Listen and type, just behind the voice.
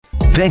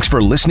Thanks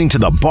for listening to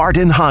the Bart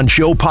and Hahn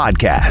Show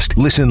podcast.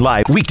 Listen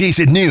live weekdays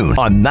at noon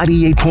on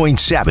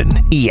 98.7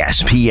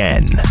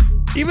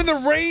 ESPN. Even the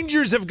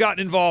Rangers have gotten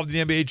involved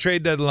in the NBA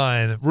trade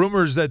deadline.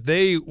 Rumors that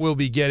they will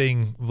be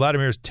getting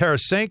Vladimir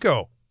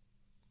Tarasenko,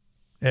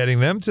 adding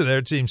them to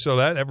their team, so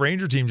that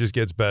Ranger team just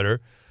gets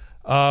better.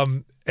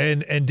 And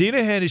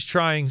Dinahan is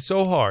trying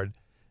so hard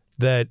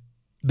that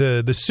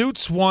the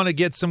suits want to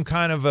get some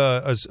kind of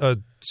a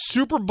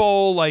Super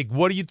Bowl, like,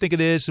 what do you think of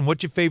this and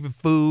what's your favorite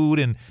food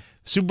and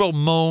Super Bowl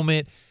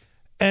moment.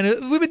 And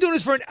we've been doing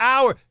this for an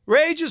hour.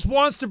 Ray just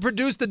wants to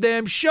produce the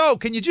damn show.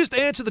 Can you just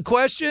answer the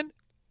question?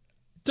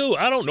 Dude,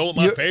 I don't know what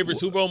my favorite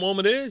Super Bowl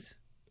moment is.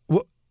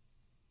 What?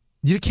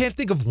 You can't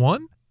think of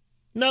one?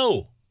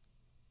 No.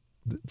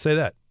 Say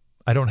that.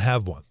 I don't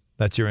have one.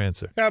 That's your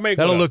answer.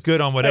 That'll look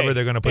good on whatever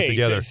they're going to put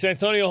together.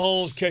 Santonio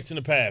Holmes catching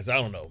the pass. I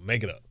don't know.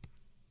 Make it up.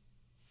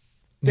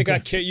 You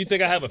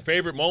think I have a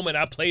favorite moment?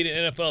 I played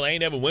in NFL. I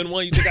ain't ever win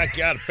one. You think I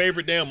got a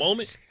favorite damn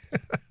moment?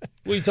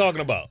 What are you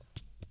talking about?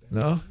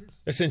 No.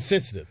 That's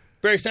insensitive.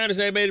 Barry Sanders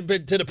ain't made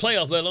it to the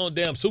playoffs, let alone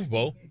damn Super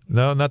Bowl.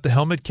 No, not the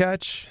helmet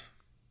catch?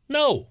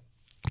 No.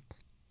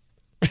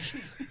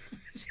 Think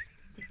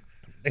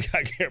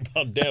I care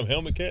about damn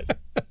helmet catch?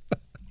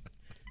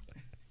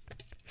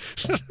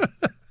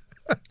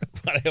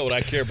 Why the hell would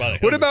I care about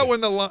it? What about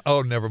when the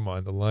oh, never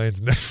mind. The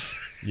Lions never.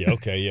 Yeah,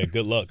 okay, yeah.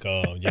 Good luck,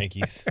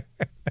 Yankees.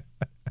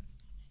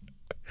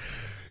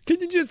 Can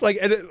you just, like,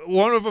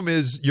 one of them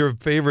is your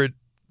favorite,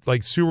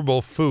 like, Super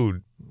Bowl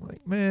food.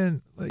 Like,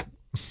 man, like.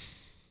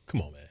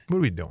 Come on, man. What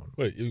are we doing?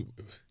 Wait,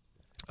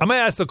 I'm going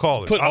to ask the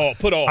callers.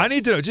 Put all. I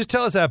need to know. Just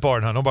tell us that,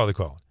 Bart, huh? Don't bother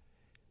calling.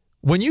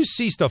 When you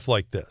see stuff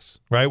like this,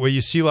 right, where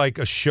you see, like,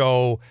 a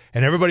show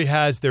and everybody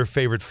has their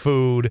favorite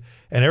food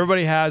and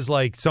everybody has,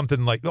 like,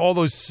 something like all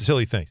those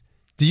silly things,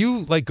 do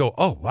you, like, go,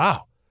 oh,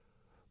 wow,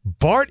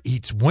 Bart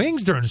eats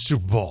wings during the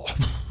Super Bowl?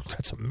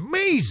 That's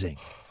amazing.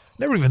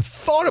 Never even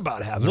thought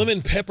about having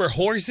lemon pepper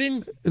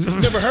horsing?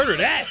 Never heard of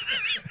that.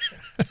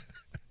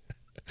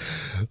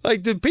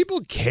 Like, do people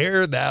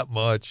care that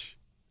much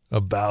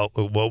about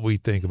what we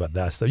think about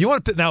that stuff? You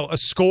want to now a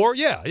score?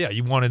 Yeah.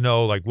 You want to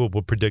know, like, we'll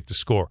predict the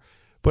score,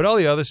 but all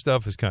the other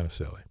stuff is kind of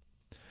silly.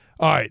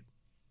 All right,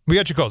 we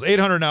got your calls.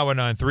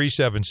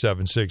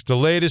 800-919-3776. The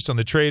latest on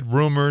the trade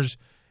rumors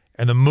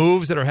and the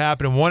moves that are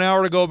happening 1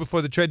 hour to go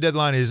before the trade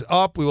deadline is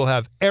up. We will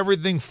have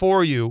everything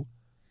for you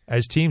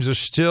as teams are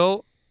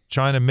still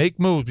trying to make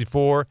moves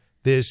before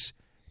this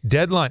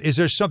deadline. Is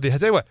there something? I'll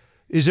tell you what.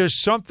 Is there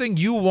something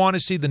you want to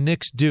see the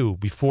Knicks do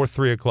before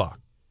 3 o'clock?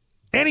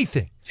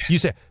 Anything. Yes. You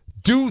say,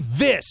 do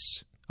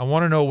this. I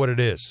want to know what it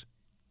is.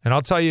 And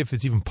I'll tell you if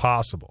it's even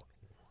possible.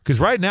 Because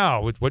right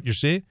now, with what you're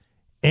seeing,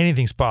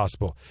 anything's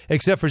possible.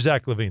 Except for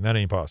Zach LaVine. That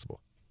ain't possible.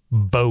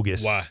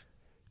 Bogus. Why?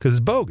 Because it's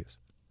bogus.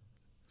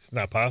 It's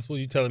not possible?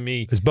 You telling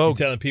me it's bogus.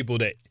 You're telling people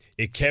that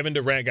if Kevin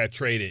Durant got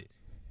traded,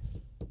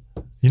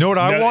 you know what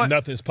I want?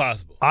 Nothing's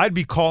possible. I'd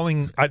be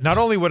calling. Not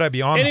only would I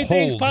be on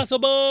anything's hold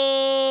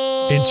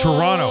possible in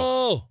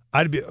Toronto.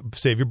 I'd be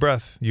save your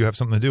breath. You have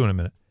something to do in a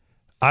minute.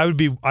 I'd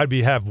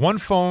have one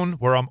phone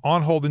where I'm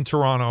on hold in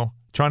Toronto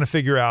trying to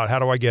figure out how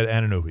do I get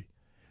Anunoby.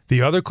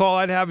 The other call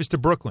I'd have is to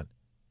Brooklyn.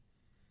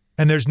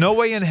 And there's no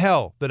way in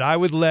hell that I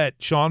would let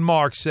Sean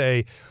Marks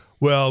say,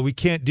 "Well, we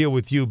can't deal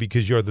with you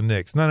because you're the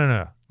Knicks."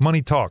 No.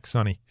 Money talks,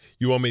 Sonny.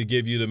 You want me to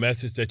give you the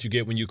message that you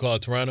get when you call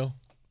Toronto?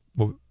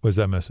 What was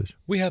that message?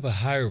 We have a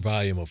higher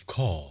volume of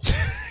calls.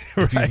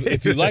 Right.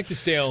 If you'd like to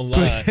stay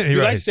online, if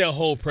you'd like to stay on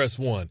hold, press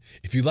 1.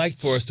 If you'd like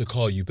for us to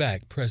call you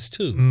back, press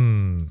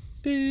 2.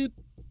 Beep.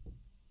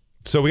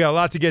 So we got a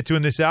lot to get to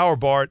in this hour,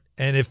 Bart,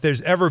 and if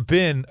there's ever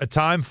been a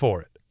time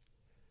for it,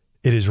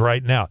 it is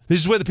right now. This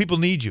is where the people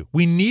need you.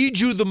 We need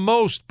you the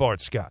most, Bart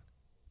Scott,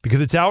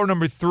 because it's hour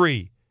number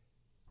 3,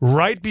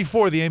 right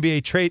before the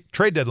NBA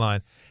trade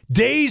deadline,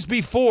 days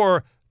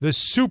before the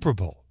Super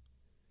Bowl.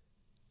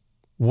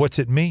 What's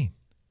it mean?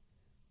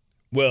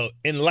 Well,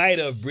 in light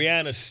of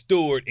Breanna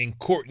Stewart and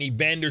Courtney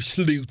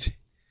Vandersloot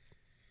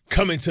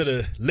coming to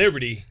the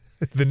Liberty.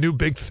 The new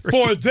big 3.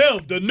 For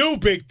them, the new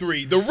big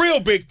 3, the real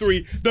big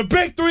 3, the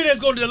big 3 that's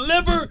going to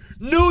deliver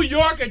New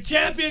York a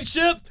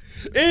championship,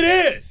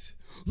 it is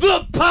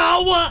the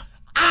Power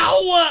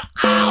Hour.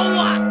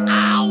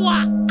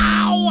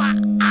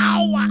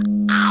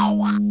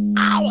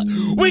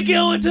 We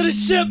go into the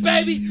ship,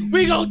 baby.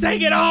 We going to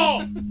take it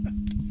all.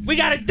 We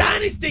got a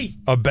dynasty.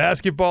 A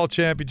basketball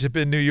championship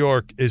in New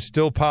York is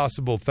still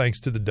possible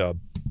thanks to the dub.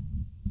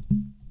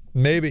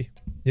 Maybe.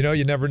 You know,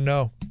 you never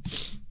know.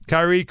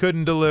 Kyrie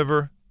couldn't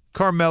deliver.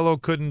 Carmelo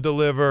couldn't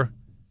deliver.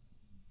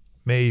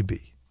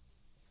 Maybe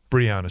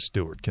Breanna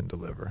Stewart can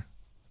deliver.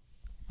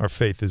 Our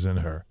faith is in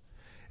her.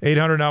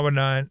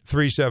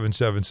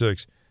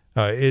 800-919-3776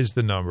 is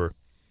the number.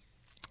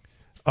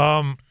 We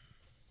have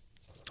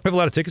a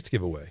lot of tickets to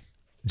give away.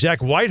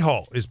 Jack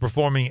Whitehall is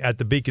performing at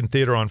the Beacon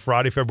Theater on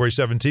Friday, February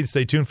 17th.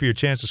 Stay tuned for your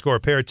chance to score a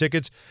pair of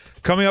tickets.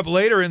 Coming up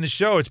later in the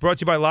show, it's brought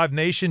to you by Live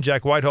Nation.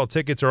 Jack Whitehall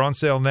tickets are on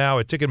sale now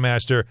at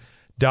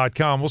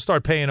Ticketmaster.com. We'll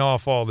start paying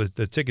off all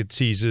the ticket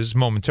teases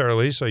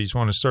momentarily, so you just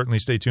want to certainly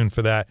stay tuned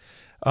for that.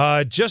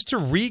 Just to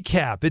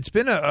recap, it's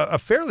been a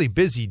fairly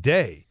busy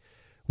day.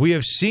 We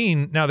have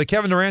seen, now the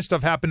Kevin Durant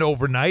stuff happened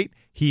overnight.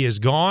 He is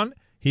gone.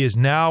 He is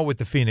now with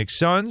the Phoenix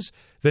Suns.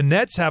 The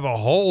Nets have a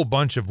whole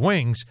bunch of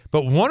wings,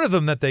 but one of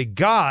them that they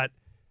got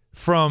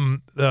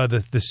from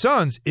the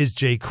Suns is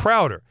Jay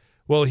Crowder.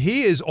 Well,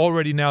 he is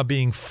already now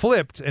being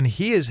flipped, and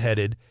he is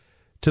headed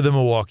to the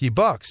Milwaukee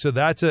Bucks. So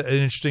that's an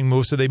interesting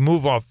move. So they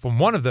move off from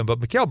one of them, but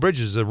Mikal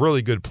Bridges is a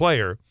really good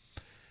player.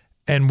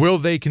 And will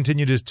they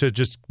continue to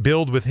just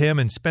build with him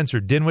and Spencer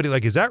Dinwiddie?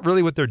 Like, is that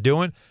really what they're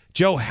doing?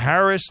 Joe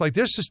Harris? Like,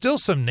 there's still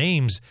some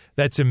names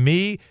that, to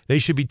me, they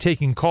should be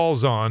taking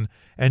calls on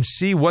and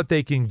see what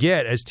they can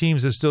get as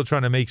teams are still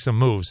trying to make some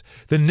moves.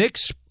 The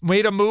Knicks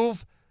made a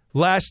move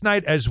last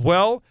night as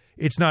well.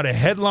 It's not a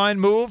headline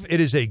move. It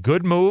is a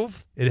good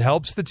move. It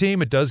helps the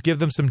team. It does give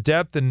them some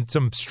depth and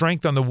some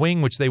strength on the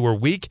wing, which they were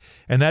weak,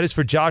 and that is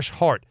for Josh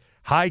Hart.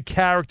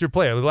 High-character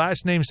player. The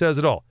last name says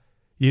it all.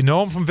 You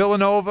know him from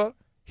Villanova.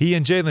 He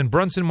and Jalen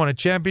Brunson won a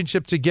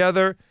championship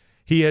together.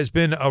 He has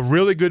been a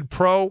really good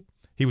pro.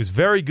 He was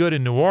very good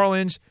in New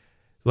Orleans.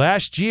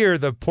 Last year,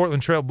 the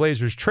Portland Trail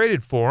Blazers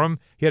traded for him.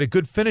 He had a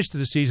good finish to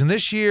the season.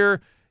 This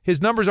year, his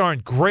numbers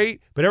aren't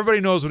great, but everybody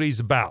knows what he's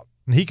about.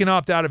 And he can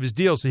opt out of his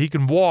deal so he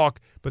can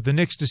walk, but the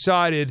Knicks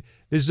decided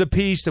this is a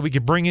piece that we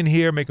could bring in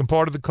here, make him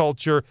part of the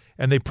culture,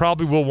 and they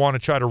probably will want to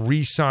try to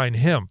re-sign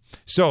him.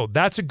 So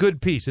that's a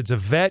good piece. It's a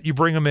vet. You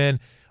bring him in.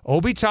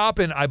 Obi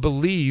Toppin, I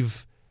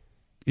believe,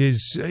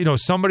 is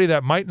somebody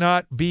that might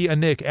not be a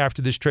Knick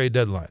after this trade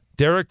deadline.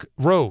 Derrick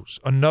Rose,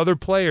 another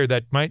player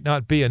that might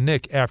not be a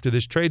Knick after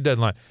this trade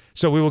deadline.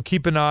 So we will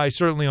keep an eye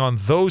certainly on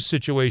those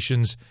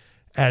situations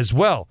as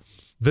well.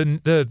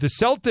 The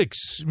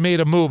Celtics made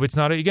a move. It's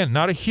not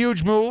a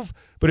huge move,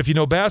 but if you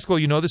know basketball,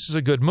 you know this is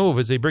a good move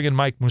as they bring in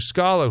Mike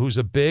Muscala, who's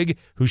a big,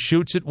 who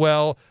shoots it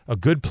well, a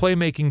good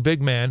playmaking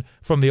big man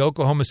from the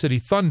Oklahoma City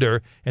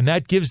Thunder, and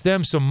that gives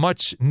them some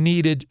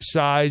much-needed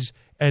size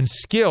and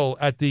skill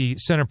at the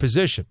center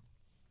position.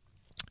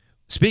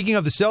 Speaking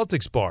of the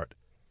Celtics, Bart,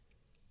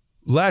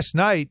 last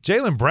night,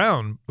 Jaylen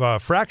Brown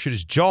fractured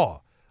his jaw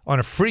on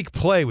a freak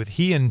play with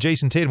he and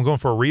Jason Tatum going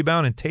for a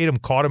rebound, and Tatum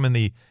caught him in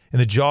the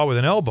jaw with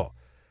an elbow.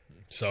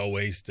 It's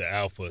always the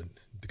alpha.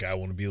 The guy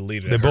want to be the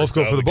leader. They both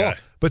go for the ball.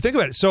 But think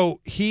about it.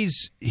 So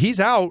he's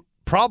out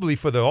probably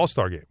for the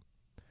All-Star game.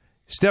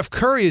 Steph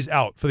Curry is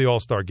out for the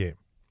All-Star game.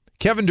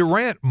 Kevin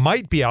Durant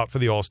might be out for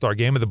the All-Star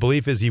game, and the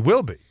belief is he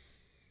will be.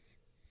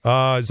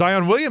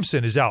 Zion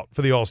Williamson is out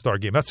for the All-Star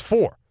game. That's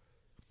 4.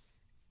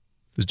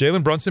 Does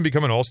Jalen Brunson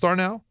become an All-Star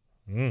now?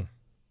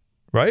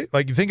 Right?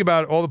 Like, you think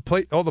about all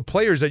the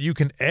players that you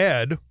can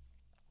add.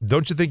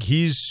 Don't you think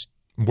he's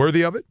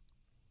worthy of it?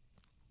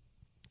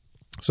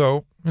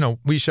 So,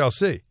 we shall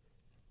see.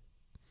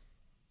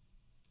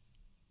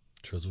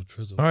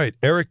 Trizzle. All right,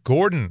 Eric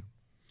Gordon.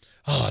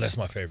 Oh, that's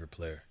my favorite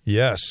player.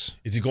 Yes.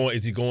 Is he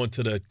going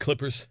to the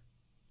Clippers?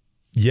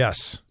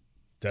 Yes.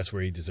 That's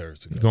where he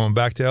deserves to go. Going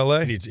back to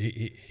L.A.?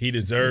 He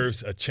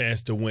deserves a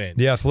chance to win.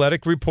 The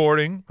Athletic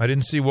reporting. I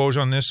didn't see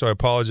Woj on this, so I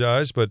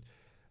apologize. But,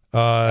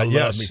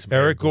 yes,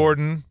 Eric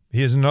Gordon.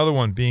 He is another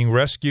one being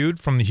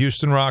rescued from the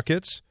Houston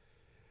Rockets.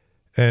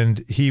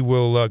 And he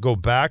will go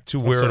back to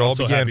where it all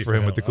began for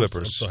him with the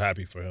Clippers. I'm so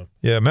happy for him.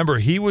 Yeah, remember,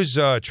 he was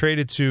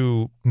traded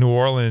to New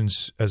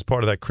Orleans as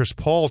part of that Chris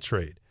Paul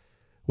trade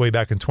way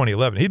back in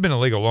 2011. He'd been in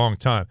the league a long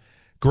time.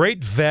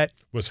 Great vet.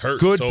 Was hurt.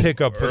 Good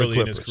pickup for the Clippers. Early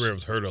in his career,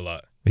 was hurt a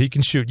lot. He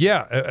can shoot.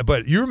 Yeah,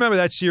 but you remember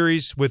that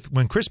series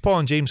when Chris Paul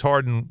and James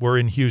Harden were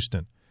in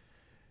Houston.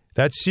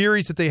 That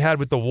series that they had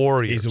with the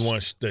Warriors. He's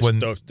the one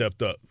that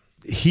stepped up.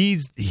 He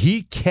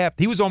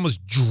was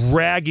almost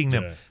dragging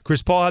them. Yeah.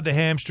 Chris Paul had the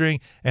hamstring,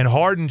 and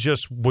Harden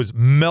just was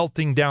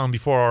melting down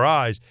before our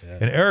eyes. Yeah.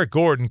 And Eric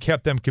Gordon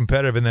kept them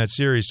competitive in that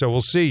series. So we'll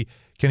see,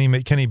 can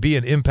he be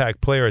an impact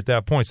player at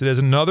that point? So there's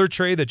another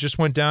trade that just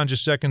went down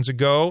just seconds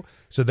ago.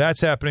 So that's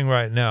happening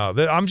right now.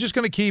 I'm just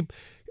going to keep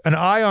an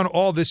eye on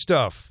all this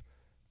stuff.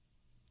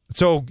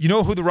 So you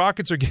know who the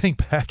Rockets are getting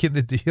back in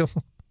the deal?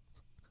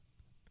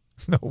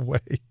 No way.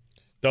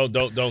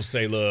 Don't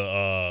say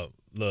little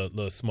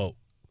smoke.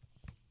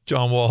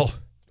 John Wall.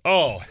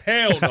 Oh,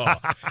 hell no.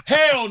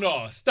 Hell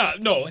no. Stop.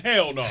 No,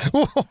 hell no.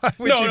 Why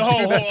would you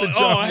do that to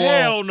John Wall?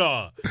 Hell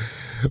no.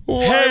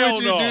 Why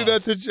would you do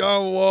that to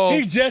John Wall?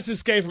 He just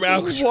escaped from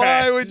Alcatraz.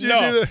 Why would you do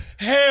that?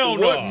 Hell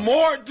no. What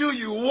more do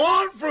you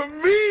want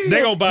from me?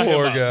 They gonna buy him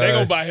out. Guy. They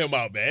gonna buy him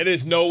out, man.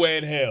 There's no way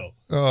in hell.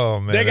 Oh,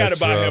 man. They got to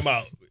buy rough. him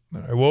out.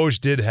 Woj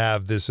did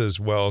have this as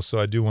well, so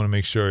I do want to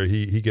make sure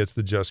he gets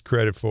the just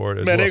credit for it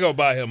as man, well. They gonna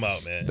buy him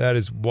out, man. That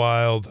is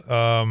wild.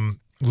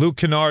 Luke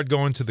Kennard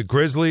going to the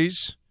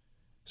Grizzlies.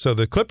 So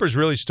the Clippers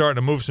really starting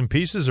to move some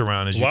pieces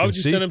around, as you can see. Why would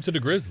you send him to the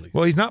Grizzlies?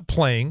 Well, he's not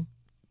playing.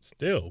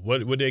 Still,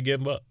 what would they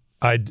give him up?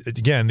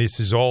 Again, this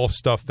is all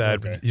stuff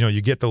that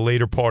you get the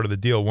later part of the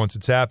deal once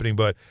it's happening.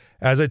 But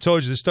as I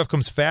told you, this stuff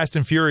comes fast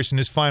and furious in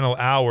this final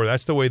hour.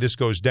 That's the way this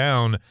goes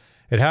down.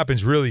 It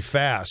happens really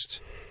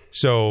fast.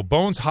 So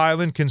Bones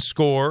Highland can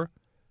score.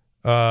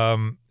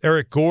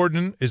 Eric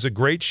Gordon is a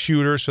great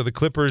shooter, so the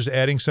Clippers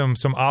adding some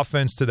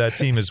offense to that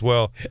team as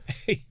well.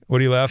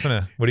 What are you laughing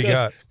at? What do you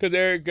got? Because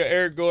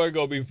Eric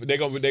Gordon they're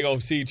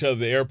gonna see each other at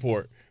the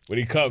airport. When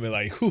he coming,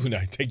 like, now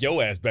take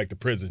your ass back to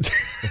prison.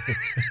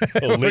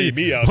 Don't leave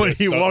me out when there.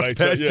 he walks like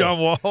past John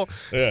Wall.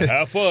 Yeah,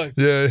 have fun.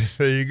 Yeah,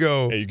 there you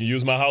go. Hey, you can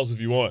use my house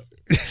if you want.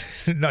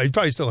 No, he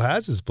probably still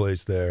has his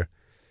place there.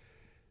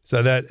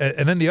 So that,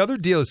 and then the other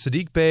deal is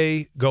Sadiq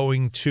Bey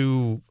going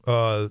to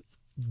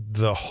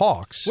the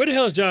Hawks. Where the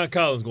hell is John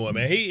Collins going,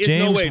 man?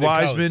 James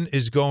Wiseman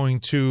is going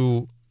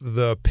to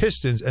the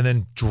Pistons, and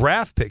then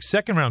draft picks,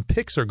 second-round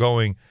picks are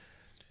going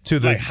to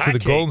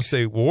the Golden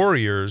State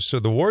Warriors. So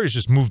the Warriors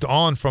just moved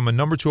on from a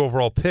number 2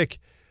 overall pick.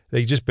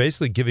 They just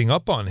basically giving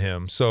up on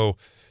him. So,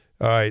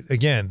 all right,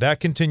 again,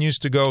 that continues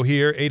to go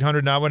here.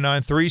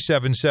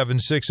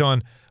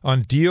 800-919-3776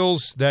 on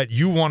deals that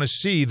you want to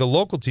see the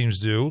local teams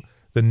do,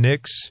 the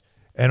Knicks,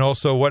 and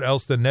also what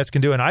else the Nets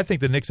can do. And I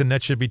think the Knicks and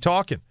Nets should be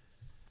talking.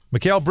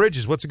 Mikal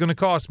Bridges, what's it going to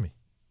cost me?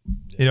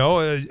 You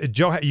know,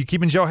 you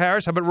keeping Joe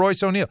Harris? How about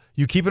Royce O'Neal?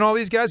 You keeping all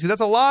these guys? Because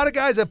that's a lot of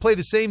guys that play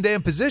the same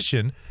damn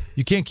position.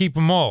 You can't keep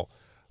them all.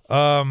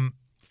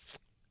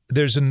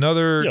 There's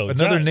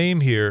another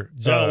name here.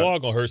 John Wall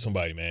going to hurt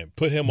somebody, man.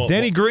 Put him on.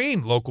 Danny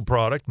Green, local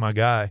product, my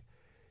guy.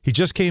 He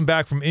just came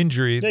back from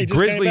injury. The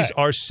Grizzlies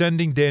are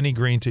sending Danny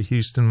Green to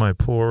Houston, my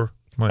poor.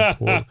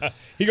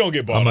 He going to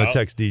get bought out. I'm going to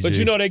text DJ. But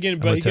you know,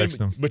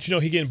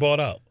 he getting bought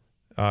out.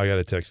 Oh, I got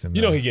to text him.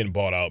 You know he getting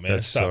bought out, man.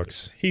 That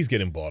sucks. He's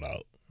getting bought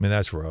out. Man,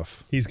 that's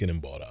rough. He's getting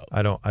bought out.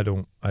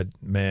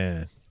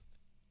 Man.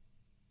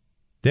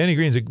 Danny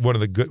Green's one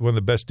of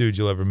the best dudes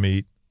you'll ever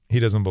meet. He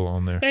doesn't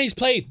belong there. Man, he's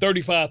played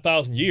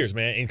 35,000 years,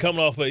 man, and coming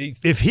off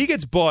if he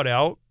gets bought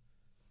out,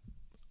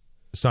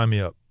 sign me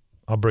up.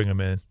 I'll bring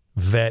him in.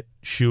 Vet,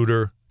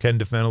 shooter, can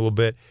defend a little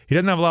bit. He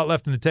doesn't have a lot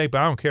left in the tank,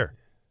 but I don't care.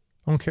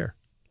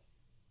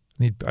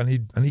 I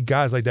need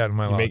guys like that in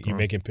my life. You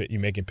making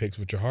picks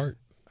with your heart.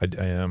 I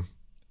am.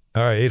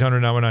 All right,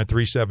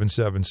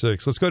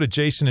 800-919-3776. Let's go to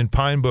Jason in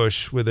Pine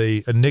Bush with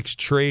a Knicks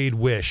trade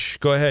wish.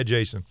 Go ahead,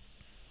 Jason.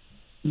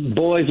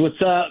 Boys,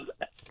 what's up?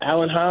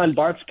 Alan Hahn,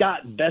 Bart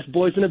Scott, best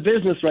boys in the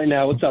business right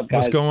now. What's up, guys?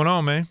 What's going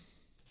on, man?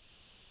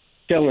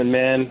 Chilling,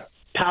 man.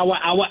 Power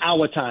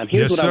hour time.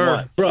 Here's what I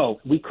want.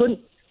 Bro, we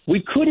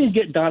couldn't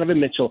get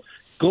Donovan Mitchell.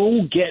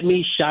 Go get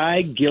me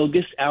Shai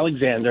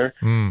Gilgeous-Alexander.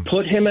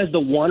 Put him as the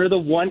 1 or the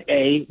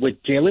 1A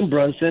with Jalen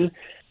Brunson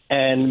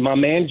and my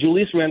man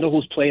Julius Randle,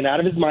 who's playing out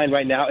of his mind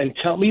right now, and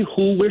tell me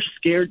who we're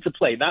scared to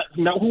play. Not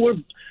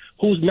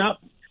who's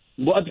not.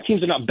 Well, other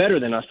teams are not better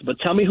than us, but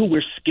tell me who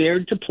we're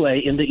scared to play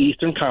in the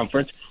Eastern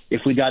Conference if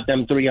we got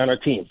them 3 on our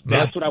team.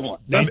 That's what I want.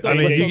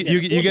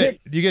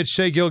 You get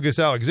Shai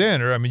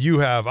Gilgeous-Alexander. I mean, you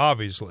have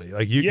obviously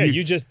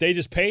they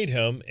just paid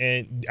him,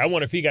 and I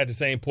wonder if he got the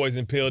same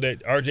poison pill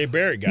that R.J.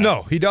 Barrett got.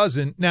 No, he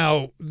doesn't.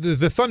 Now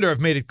the Thunder have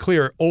made it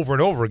clear over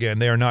and over again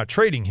they are not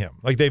trading him.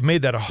 Like they've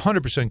made that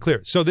 100%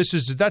 clear. So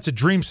that's a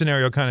dream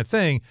scenario kind of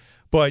thing.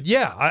 But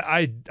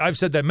yeah, I've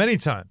said that many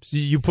times.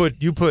 You put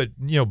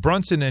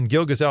Brunson and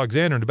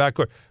Gilgeous-Alexander in the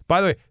backcourt.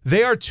 By the way,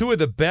 they are 2 of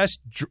the best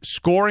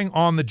scoring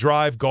on the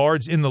drive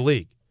guards in the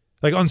league.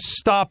 Like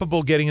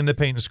unstoppable getting in the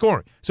paint and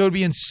scoring. So it'd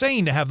be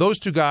insane to have those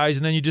 2 guys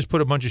and then you just put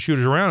a bunch of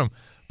shooters around them.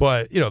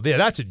 But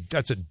that's a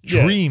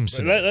dream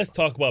scenario. Let's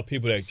talk about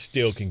people that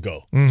still can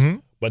go. Mm-hmm.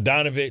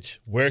 Bogdanovich,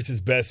 where's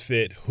his best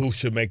fit? Who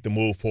should make the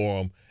move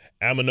for him?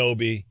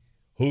 Anunoby,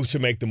 who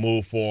should make the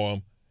move for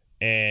him?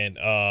 And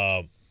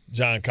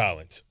John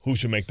Collins, who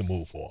should make the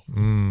move for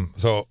him?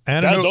 So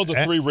those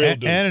are 3 real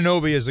dudes.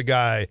 Anunoby is a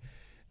guy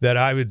that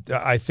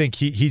I think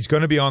he's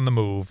going to be on the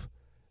move.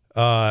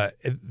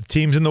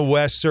 Teams in the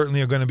West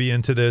certainly are going to be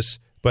into this,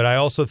 but I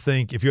also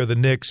think if you're the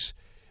Knicks,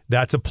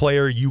 that's a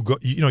player you're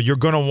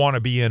going to want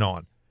to be in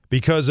on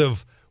because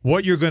of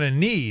what you're going to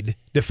need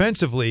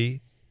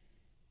defensively.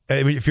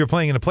 I mean, if you're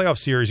playing in a playoff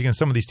series against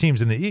some of these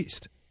teams in the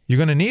East, you're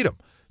going to need them.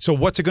 So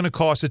what's it going to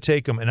cost to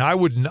take them? And I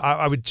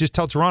would just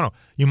tell Toronto,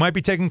 you might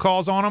be taking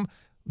calls on them.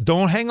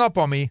 Don't hang up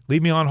on me.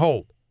 Leave me on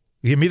hold.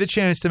 Give me the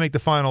chance to make the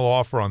final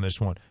offer on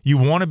this one. You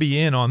want to be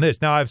in on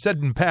this. Now, I've said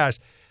in the past,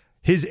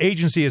 his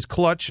agency is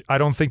clutch. I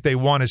don't think they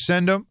want to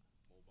send him.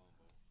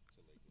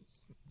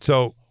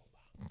 So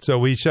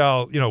we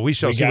shall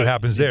see what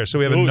happens there. So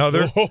we have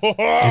another.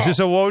 Is this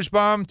a Woj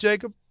bomb,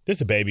 Jacob? This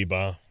is a baby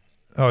bomb.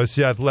 Oh, it's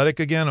the Athletic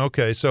again?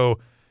 Okay, so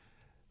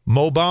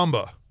Mo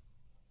Bamba.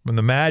 When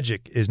the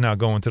Magic is now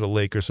going to the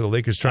Lakers, so the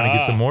Lakers trying to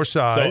get some more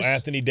size. So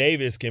Anthony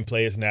Davis can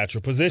play his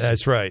natural position.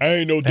 That's right. I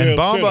ain't no damn And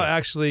Bamba center.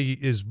 actually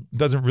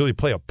doesn't really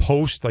play a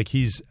post. Like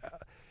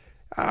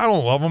I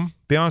don't love him,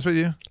 be honest with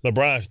you.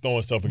 LeBron's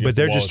throwing stuff against but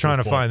they're the wall just trying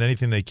to point. find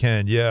anything they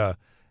can, yeah.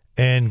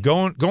 And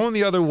going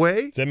the other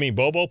way. Does that mean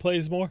Bobo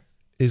plays more?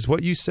 Is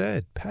what you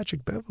said,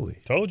 Patrick Beverley.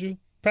 Told you.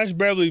 Patrick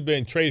Beverley's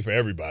been traded for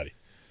everybody.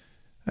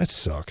 That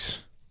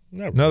sucks.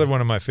 Not Another really.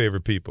 one of my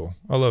favorite people.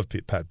 I love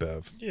Pat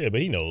Bev. Yeah,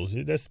 but he knows.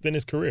 That's been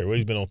his career. Well,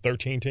 he's been on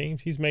 13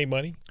 teams. He's made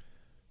money.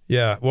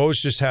 Yeah,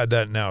 Woj just had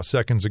that now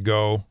seconds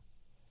ago.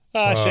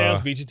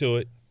 Shams beat you to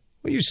it.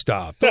 Well, you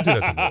stop. Don't do that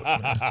to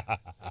Woj, man.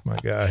 That's my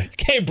guy.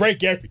 Can't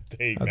break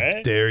everything, man.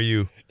 How dare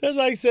you? That's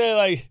like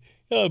saying,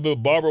 but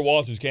Barbara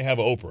Walters can't have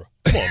an Oprah.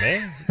 Come on,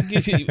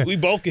 man. we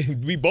both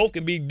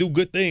can do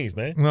good things,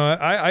 man. No,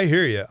 I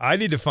hear you. I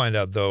need to find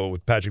out, though,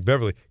 with Patrick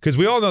Beverley, because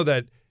we all know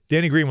that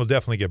Danny Green will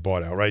definitely get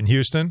bought out, right, in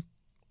Houston?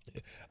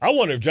 I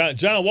wonder if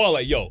John Wall,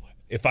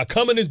 if I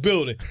come in this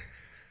building,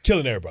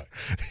 killing everybody.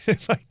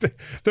 Like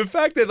the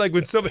fact that, like,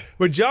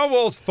 when John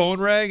Wall's phone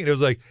rang and it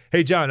was like,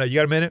 hey, John, you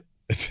got a minute?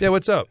 Yeah,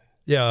 what's up?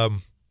 Yeah,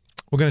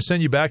 we're going to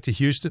send you back to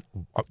Houston.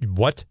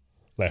 What?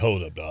 Like,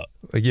 hold up, dog.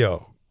 Like,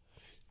 yo.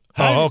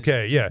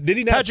 Okay, yeah. Did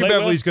he not Patrick play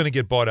Beverley's going to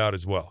get bought out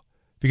as well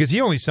because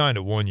he only signed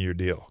a 1-year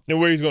deal. Then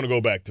where he's going to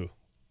go back to?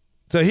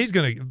 So he's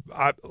going to,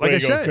 like I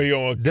said,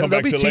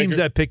 there'll be teams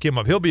that pick him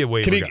up. He'll be a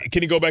waiver guy.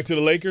 Can he go back to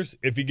the Lakers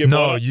if he gets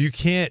bought out? No, you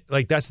can't.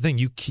 Like, that's the thing.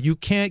 You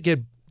can't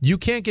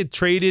get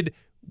traded,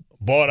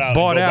 bought out,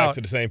 back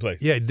to the same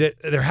place. Yeah,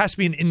 there has to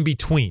be an in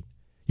between.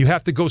 You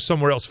have to go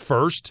somewhere else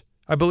first,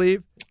 I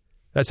believe.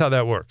 That's how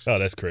that works. Oh,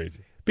 that's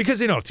crazy. Because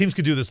teams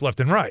could do this left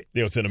and right.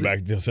 They'll send him back.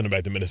 They'll send him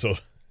back to Minnesota.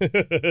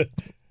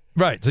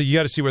 Right. So you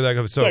got to see where that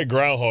goes. It's like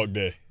Groundhog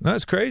Day.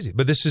 That's crazy.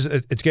 But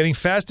it's getting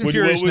fast and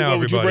furious now.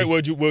 Everybody.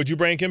 Would you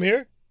bring him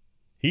here?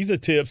 He's a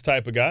Tibbs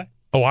type of guy.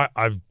 Oh,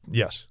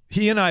 yes.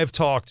 He and I have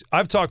talked.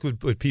 I've talked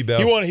with P. Bell.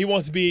 He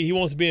wants to be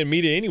in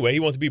media anyway. He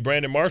wants to be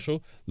Brandon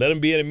Marshall. Let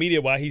him be in the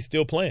media while he's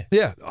still playing.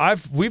 Yeah,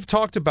 we've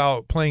talked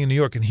about playing in New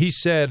York, and he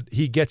said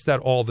he gets that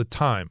all the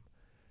time.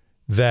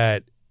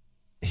 That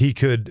he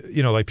could,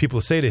 like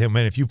people say to him,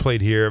 man, if you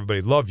played here,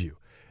 everybody'd love you.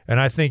 And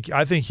I think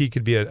he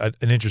could be an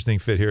interesting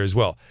fit here as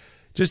well.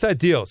 Just that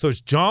deal. So it's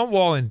John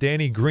Wall and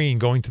Danny Green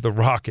going to the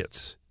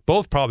Rockets.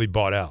 Both probably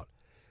bought out.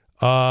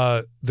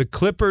 The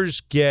Clippers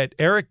get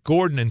Eric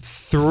Gordon and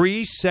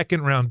 3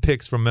 second-round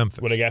picks from Memphis.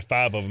 Well, they got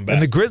 5 of them back.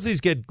 And the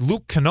Grizzlies get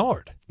Luke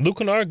Kennard. Luke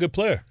Kennard, good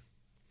player.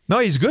 No,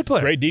 he's a good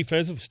player. Great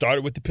defensive.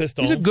 Started with the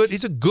Pistons.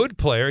 He's a good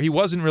player. He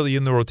wasn't really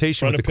in the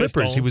rotation with the Clippers.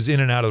 Pistons. He was in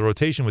and out of the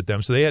rotation with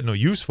them, so they had no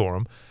use for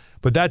him.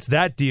 But that's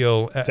that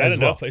deal as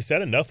well. Is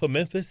that enough for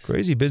Memphis?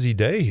 Crazy busy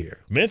day here.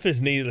 Memphis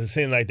needs to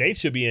seem like they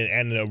should be in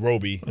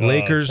Anaerobi.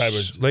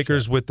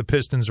 Lakers with the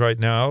Pistons right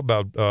now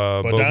about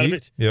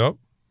Bogdanovich. Yep.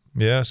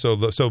 Yeah. So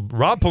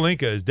Rob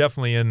Pelinka is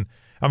definitely in.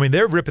 I mean,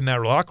 they're ripping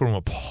that locker room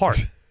apart.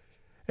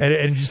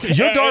 And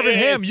you're Darvin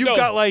Ham.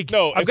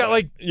 I've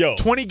got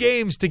 20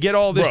 games to get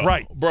all this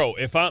right, bro.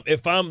 If I'm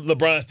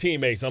LeBron's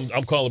teammates,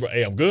 I'm calling LeBron.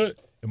 Hey, I'm good.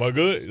 Am I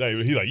good? Like,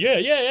 he's like,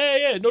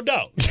 yeah, no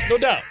doubt.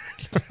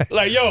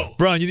 Like, yo,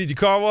 Bron, you need your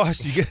car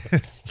washed.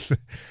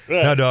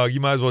 No, dog.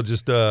 You might as well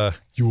just.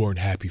 You weren't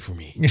happy for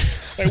me.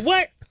 Like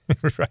what?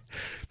 Right.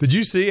 Did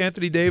you see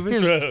Anthony Davis?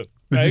 Did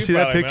you see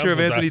that picture of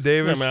Anthony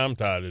Davis? I'm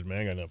tired,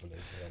 man. I got nothing.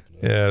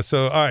 Yeah.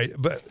 So all right,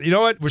 but you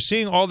know what? We're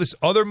seeing all this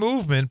other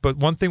movement, but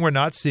one thing we're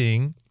not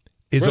seeing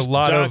is a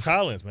lot of John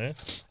Collins, man.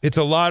 It's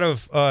a lot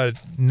of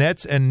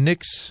Nets and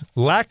Knicks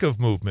lack of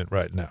movement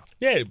right now.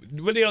 Yeah,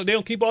 but they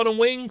don't keep all them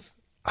wings.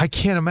 I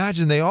can't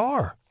imagine they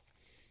are.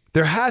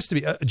 There has to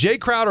be. Jay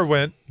Crowder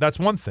went. That's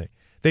one thing.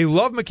 They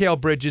love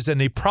Mikal Bridges, and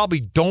they probably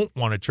don't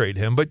want to trade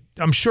him, but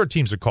I'm sure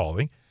teams are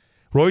calling.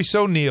 Royce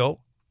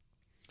O'Neal.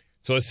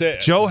 So it said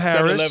Joe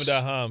Harris.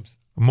 711.com.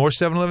 More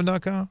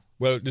 711.com?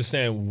 Well, just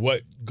saying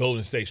what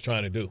Golden State's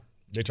trying to do.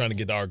 They're trying to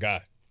get our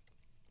guy.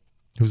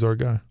 Who's our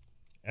guy?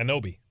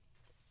 Anunoby.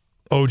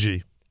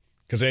 OG.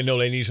 Because they know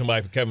they need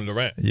somebody for Kevin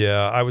Durant.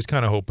 Yeah, I was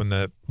kind of hoping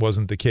that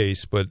wasn't the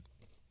case, but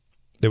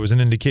there was an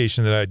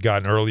indication that I had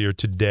gotten earlier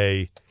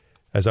today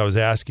as I was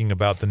asking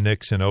about the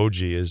Knicks and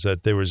OG is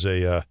that there was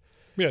a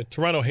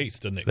Toronto hates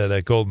the Knicks.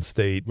 That Golden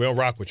State we'll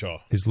rock with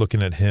y'all. Is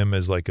looking at him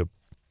as like a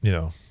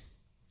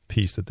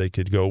piece that they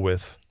could go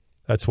with.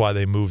 That's why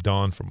they moved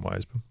on from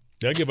Wiseman.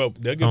 They'll give up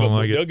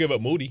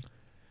Moody.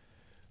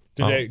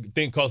 Did they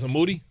think calling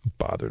Moody?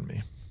 Bothered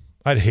me.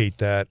 I'd hate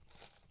that.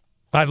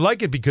 I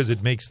like it because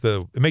it makes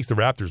the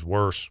Raptors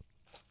worse.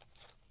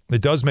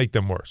 It does make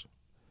them worse.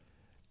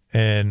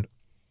 And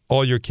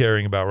all you're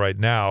caring about right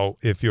now,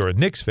 if you're a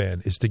Knicks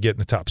fan, is to get in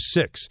the top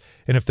 6.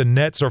 And if the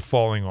Nets are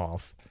falling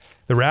off,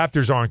 the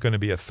Raptors aren't going to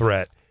be a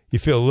threat. You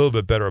feel a little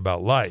bit better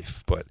about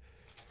life. But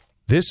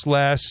this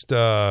last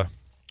Siakam,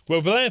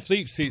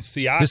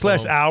 this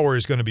last hour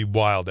is going to be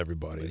wild,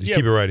 everybody.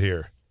 Keep it right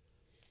here.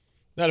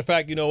 Matter of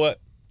fact, you know what?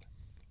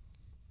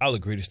 I'll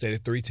agree to stay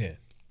at 310.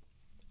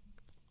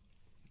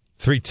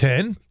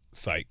 310?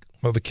 Psych.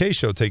 Well, the K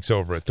show takes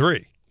over at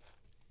 3.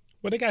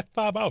 Well, they got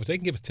 5 hours. They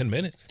can give us 10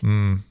 minutes.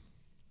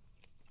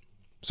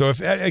 So if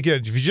you're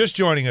just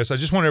joining us, I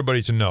just want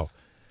everybody to know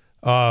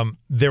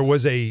there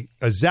was a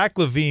Zach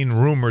LaVine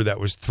rumor that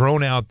was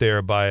thrown out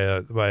there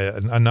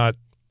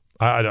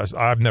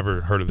I've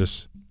never heard of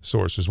this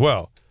source as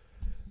well,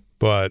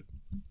 but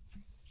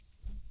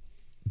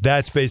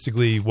that's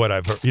basically what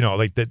I've heard.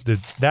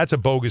 That's a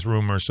bogus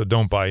rumor, so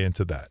don't buy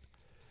into that.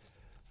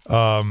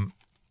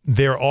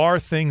 There are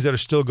things that are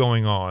still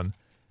going on.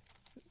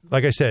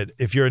 Like I said,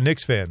 if you're a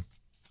Knicks fan,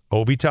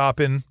 Obi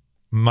Toppin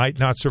might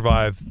not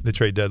survive the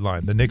trade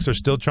deadline. The Knicks are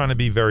still trying to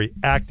be very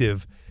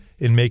active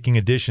in making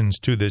additions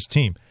to this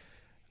team.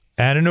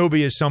 Anunoby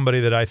is somebody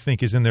that I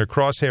think is in their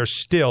crosshairs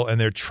still, and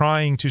they're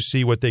trying to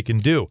see what they can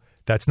do.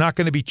 That's not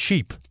going to be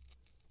cheap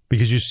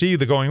because you see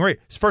the going rate.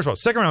 First of all,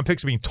 second-round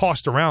picks are being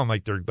tossed around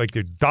like they're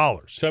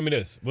dollars. Tell me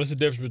this. What's the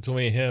difference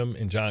between him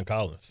and John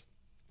Collins?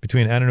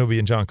 Between Anunoby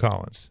and John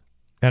Collins.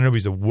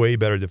 Anunoby's a way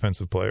better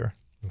defensive player.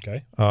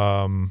 Okay.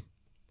 John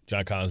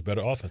Collins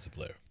better offensive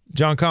player.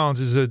 John Collins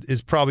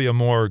is probably a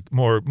more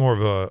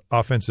of a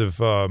offensive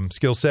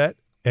skill set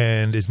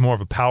and is more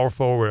of a power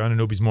forward.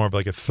 Anunoby's more of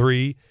like a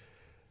 3.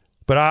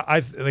 But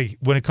I like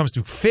when it comes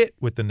to fit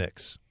with the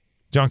Knicks,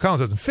 John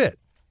Collins doesn't fit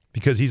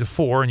because he's a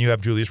 4 and you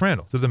have Julius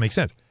Randle. So that doesn't make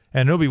sense.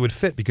 Anunoby would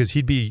fit because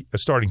he'd be a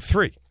starting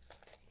 3.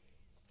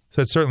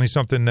 So that's certainly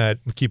something that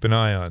we keep an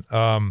eye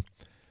on.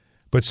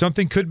 But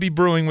something could be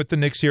brewing with the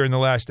Knicks here in the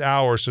last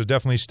hour, so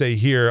definitely stay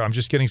here. I'm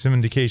just getting some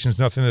indications,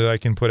 nothing that I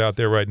can put out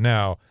there right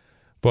now.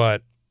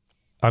 But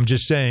I'm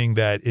just saying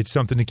that it's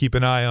something to keep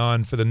an eye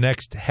on for the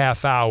next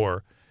half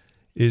hour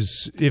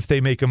is if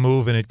they make a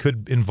move, and it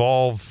could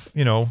involve,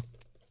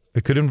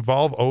 it could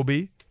involve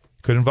Obi,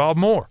 could involve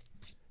more.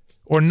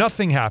 Or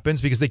nothing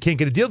happens because they can't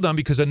get a deal done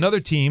because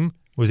another team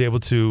was able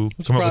to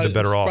come up with a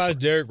better offer. I'm surprised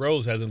Derrick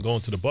Rose hasn't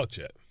gone to the Bucks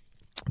yet.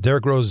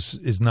 Derrick Rose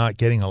is not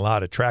getting a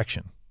lot of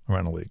traction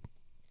around the league.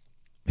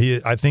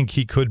 I think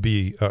he could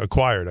be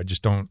acquired. I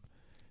just don't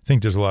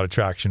think there's a lot of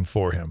traction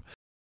for him.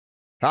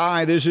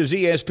 Hi, this is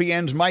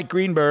ESPN's Mike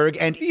Greenberg,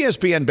 and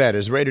ESPN Bet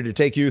is ready to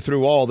take you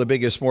through all the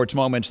biggest sports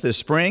moments this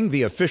spring.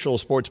 The official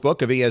sports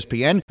book of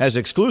ESPN has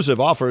exclusive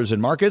offers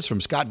and markets from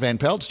Scott Van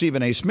Pelt,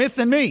 Stephen A. Smith,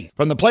 and me.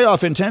 From the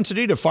playoff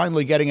intensity to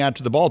finally getting out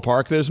to the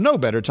ballpark, there's no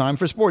better time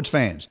for sports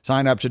fans.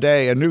 Sign up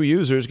today, and new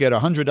users get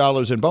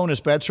 $100 in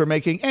bonus bets for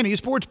making any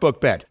sportsbook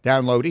bet.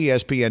 Download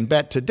ESPN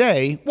Bet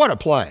today. What a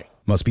play.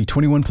 Must be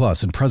 21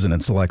 plus and present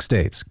in select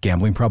states.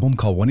 Gambling problem?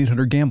 Call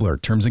 1-800-GAMBLER.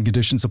 Terms and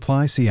conditions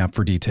apply. See app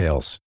for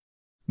details.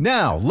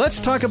 Now,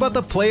 let's talk about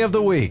the play of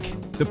the week.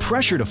 The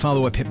pressure to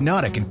follow up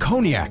Hypnotic and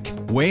Cognac,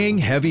 weighing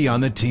heavy on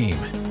the team.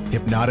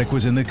 Hypnotic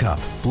was in the cup,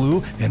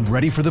 blue, and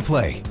ready for the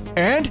play.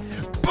 And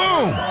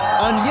boom!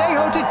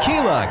 Añejo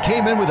Tequila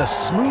came in with a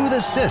smooth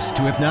assist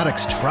to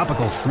Hypnotic's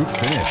tropical fruit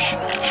finish.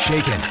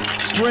 Shaken,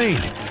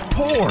 strained,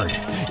 poured.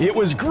 It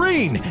was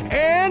green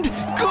and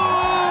good!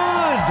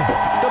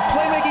 The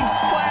playmaking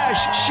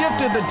splash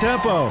shifted the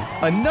tempo.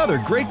 Another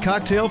great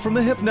cocktail from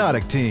the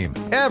Hypnotic team.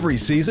 Every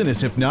season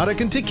is Hypnotic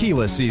and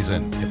Tequila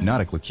season.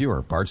 Hypnotic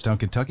Liqueur, Bardstown,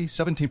 Kentucky,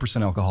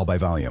 17% alcohol by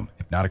volume.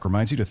 Hypnotic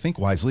reminds you to think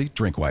wisely,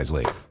 drink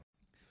wisely.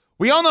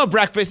 We all know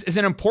breakfast is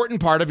an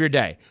important part of your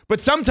day, but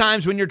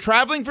sometimes when you're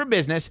traveling for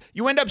business,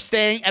 you end up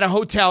staying at a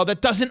hotel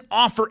that doesn't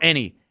offer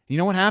any. You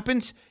know what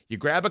happens? You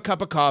grab a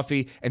cup of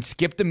coffee and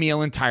skip the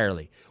meal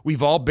entirely.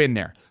 We've all been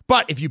there.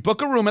 But if you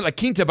book a room at La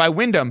Quinta by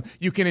Wyndham,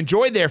 you can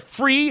enjoy their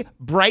free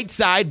Bright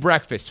Side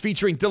breakfast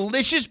featuring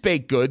delicious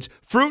baked goods,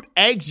 fruit,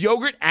 eggs,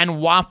 yogurt, and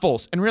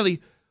waffles. And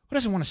really, who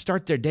doesn't want to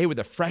start their day with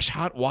a fresh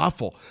hot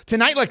waffle?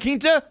 Tonight, La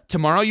Quinta,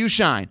 tomorrow you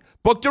shine.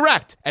 Book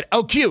direct at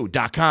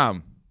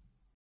LQ.com.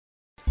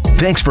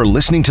 Thanks for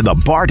listening to the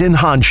Bart and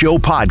Hahn Show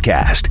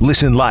podcast.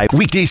 Listen live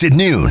weekdays at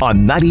noon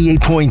on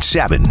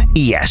 98.7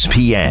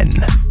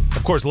 ESPN.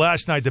 Of course,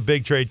 last night, the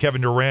big trade,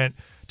 Kevin Durant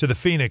to the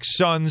Phoenix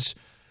Suns.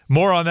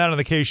 More on that on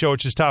the K Show,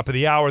 which is top of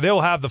the hour. They'll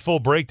have the full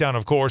breakdown,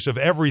 of course, of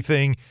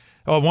everything.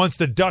 Once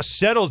the dust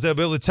settles, they'll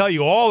be able to tell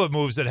you all the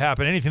moves that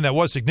happened, anything that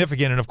was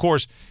significant, and, of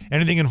course,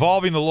 anything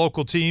involving the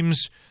local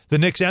teams, the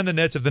Knicks and the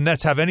Nets, if the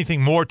Nets have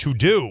anything more to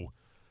do.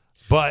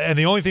 And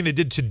the only thing they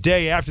did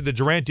today after the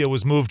Durant deal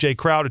was move Jay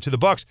Crowder to the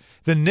Bucks.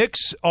 The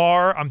Knicks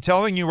are, I'm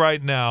telling you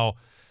right now,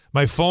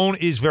 my phone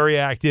is very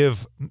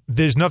active.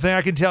 There's nothing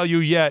I can tell you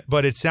yet,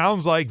 but it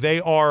sounds like they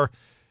are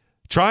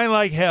trying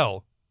like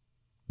hell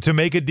to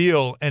make a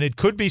deal, and it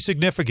could be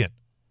significant.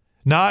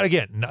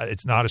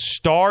 It's not a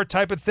star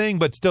type of thing,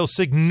 but still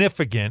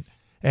significant.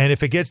 And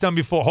if it gets done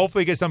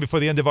hopefully it gets done before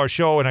the end of our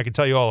show, and I can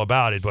tell you all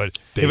about it. But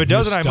if it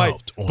doesn't, I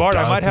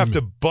might have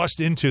to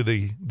bust into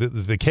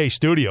the K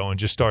studio and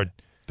just start.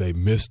 They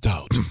missed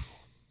out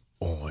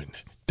on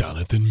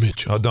Donovan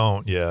Mitchell. Oh,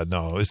 don't. Yeah,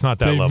 no, it's not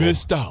that level. They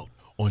missed out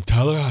on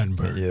Tyler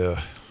Heidenberg.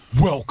 Yeah.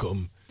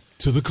 Welcome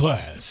to the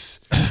class,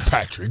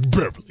 Patrick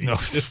Beverly. No.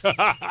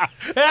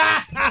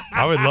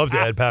 I would love to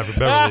add Patrick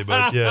Beverly,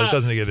 but yeah, it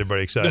doesn't get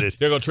anybody excited.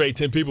 They're going to trade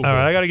 10 people. All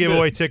right, I got to give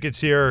away tickets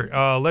here.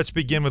 Let's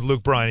begin with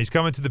Luke Bryan. He's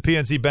coming to the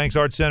PNC Banks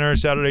Arts Center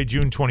Saturday,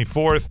 June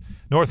 24th.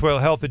 Northwell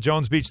Health at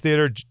Jones Beach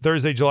Theater,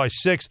 Thursday, July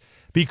 6th.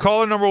 Be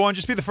caller number 1.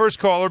 Just be the first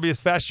caller. Be as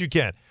fast as you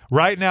can.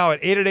 Right now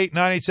at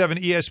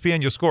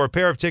 888-987-ESPN, you'll score a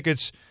pair of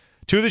tickets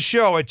to the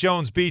show at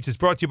Jones Beach. It's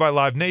brought to you by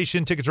Live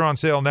Nation. Tickets are on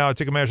sale now at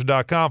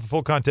Ticketmaster.com. For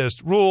full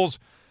contest rules,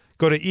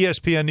 go to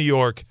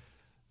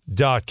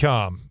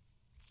ESPNNewYork.com.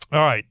 All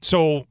right,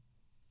 so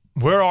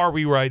where are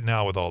we right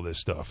now with all this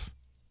stuff?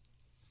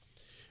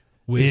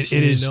 It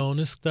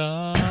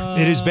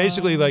is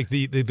basically like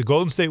the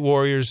Golden State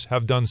Warriors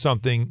have done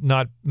something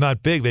not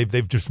big.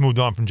 They've just moved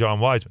on from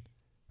James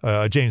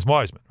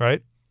Wiseman,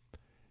 right?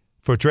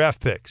 For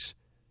draft picks.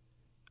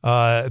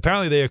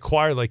 Apparently they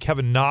acquired like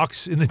Kevin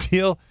Knox in the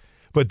deal,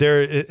 but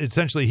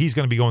he's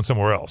going to be going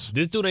somewhere else.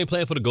 This dude ain't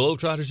playing for the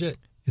Globetrotters yet?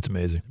 It's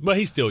amazing. But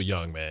he's still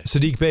young, man.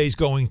 Sadiq Bey's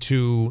going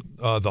to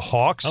the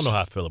Hawks. I don't know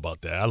how I feel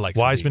about that. I like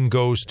Wiseman Sadiq.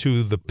 goes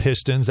to the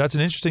Pistons. That's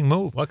an interesting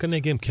move. Why couldn't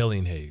they give him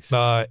Killian Hayes?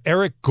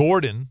 Eric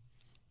Gordon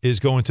is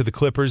going to the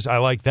Clippers. I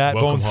like that.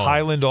 Welcome Bones home.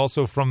 Highland,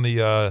 also from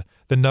the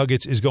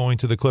Nuggets, is going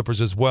to the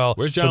Clippers as well.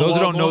 Where's John For those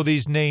who Wall don't know going?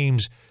 these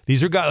names,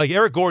 these are guys like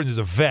Eric Gordon is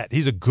a vet.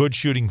 He's a good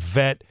shooting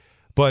vet.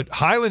 But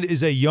Highland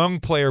is a young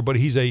player, but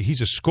he's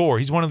a scorer.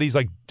 He's one of these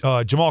like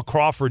Jamal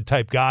Crawford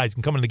type guys,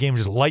 can come into the game and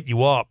just light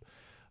you up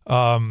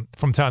from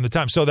time to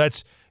time. So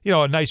that's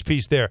a nice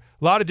piece there.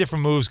 A lot of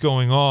different moves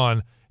going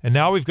on, and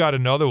now we've got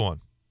another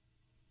one.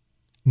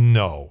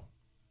 No.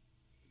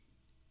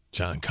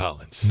 John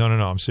Collins. No,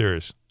 I'm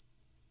serious.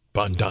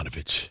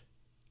 Bogdanovich.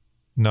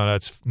 No,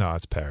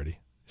 it's parody.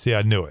 See,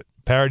 I knew it.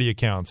 Parody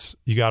accounts.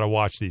 You got to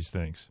watch these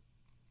things.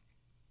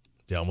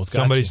 They almost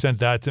got Somebody you. sent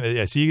that to me.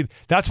 Yeah, see,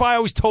 that's why I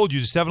always told you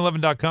the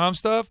 711.com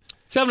stuff.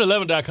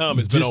 711.com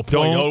has been on Just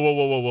point. don't-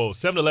 Whoa.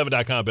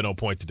 711.com been on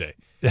point today.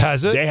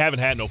 Has it? They haven't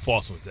had no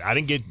false ones. I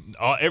didn't get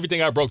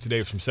everything I broke today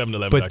was from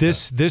 711.com. But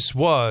this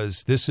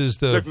is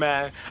the Look,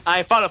 man, I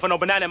ain't falling for no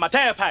banana in my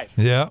tailpipe.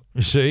 yeah.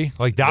 You see,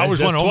 like that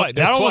was one.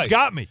 That almost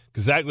got me.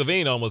 Zach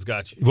LaVine almost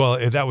got you. Well,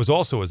 that was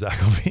also a Zach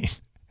LaVine.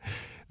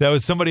 That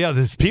was somebody else.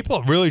 There's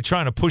people really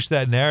trying to push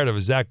that narrative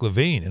of Zach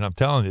LaVine, and I'm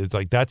telling you, it's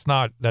like that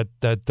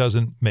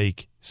doesn't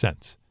make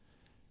sense.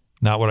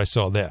 Not what I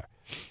saw there.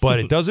 But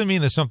it doesn't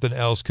mean that something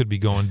else could be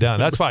going down.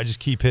 That's why I just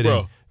keep hitting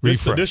Bro,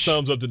 refresh. This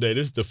sums up today.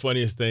 This is the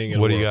funniest thing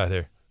in What the do you world. got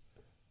here?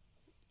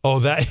 Oh,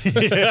 that.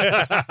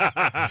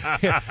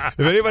 If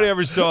anybody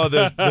ever saw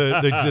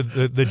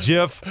the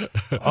GIF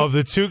of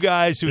the two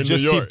guys who In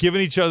just New keep York.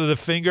 giving each other the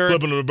finger,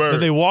 Flipping them the bird.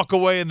 and they walk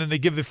away, and then they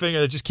give the finger,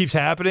 that just keeps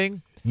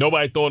happening.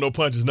 Nobody throwing no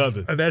punches,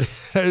 nothing. And that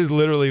is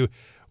literally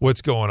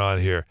what's going on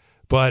here.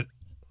 But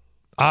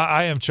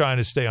I am trying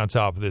to stay on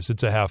top of this.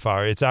 It's a half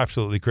hour. It's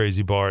absolutely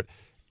crazy, Bart.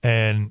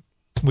 And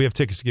we have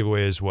tickets to give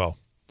away as well.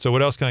 So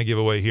what else can I give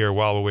away here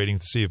while we're waiting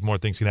to see if more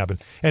things can happen?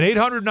 And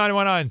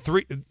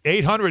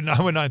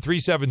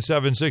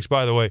 800-919-3776,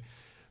 by the way,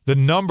 the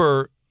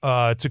number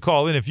to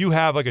call in if you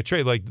have like a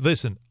trade. Like,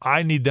 listen,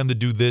 I need them to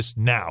do this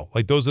now.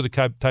 Like, those are the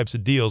types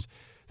of deals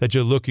that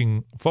you're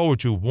looking forward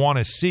to, want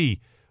to see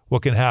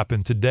what can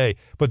happen today.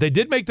 But they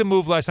did make the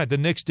move last night, the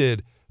Knicks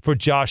did, for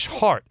Josh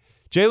Hart.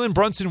 Jalen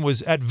Brunson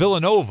was at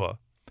Villanova,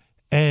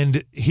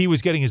 and he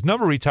was getting his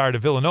number retired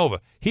at Villanova.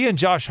 He and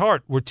Josh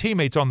Hart were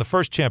teammates on the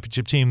first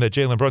championship team that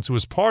Jalen Brunson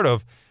was part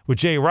of with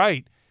Jay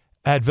Wright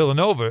at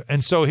Villanova.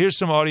 And so here's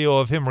some audio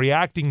of him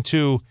reacting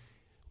to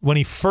when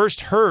he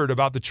first heard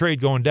about the trade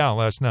going down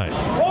last night.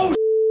 Oh,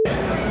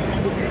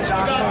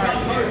 Josh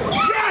Hart.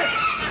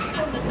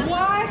 Yes!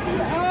 What?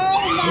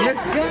 Oh my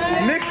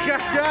God. Knicks got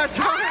Josh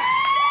Hart.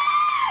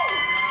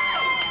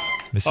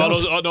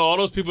 All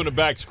those people in the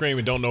back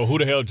screaming don't know who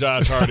the hell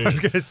Josh Hart is. I was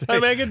going to say. Hey,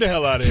 man, get the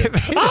hell out of here.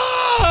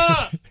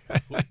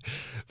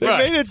 They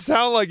Right. made it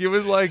sound like it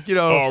was like,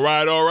 All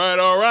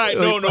right.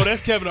 No, that's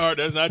Kevin Hart.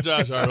 That's not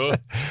Josh Hart. Huh?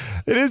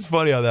 It is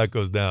funny how that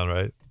goes down,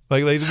 right?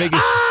 Like they make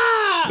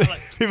it.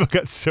 People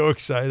got so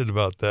excited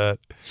about that.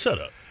 Shut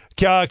up.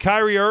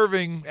 Kyrie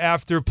Irving,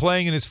 after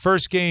playing in his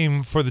first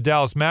game for the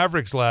Dallas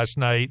Mavericks last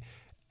night,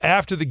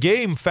 after the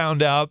game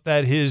found out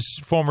that his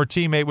former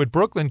teammate with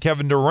Brooklyn,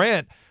 Kevin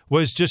Durant,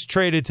 was just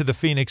traded to the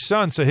Phoenix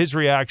Suns. So his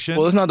reaction.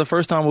 Well, it's not the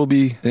first time we'll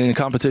be in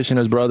competition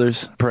as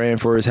brothers, praying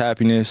for his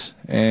happiness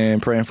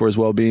and praying for his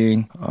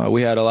well-being.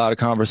 We had a lot of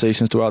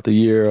conversations throughout the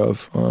year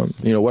of,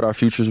 what our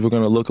futures were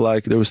going to look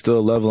like. There was still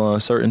a level of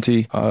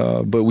uncertainty,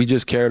 but we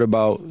just cared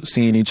about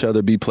seeing each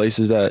other be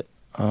places that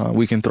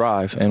we can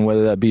thrive, and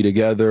whether that be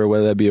together or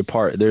whether that be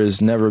apart. There's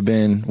never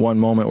been one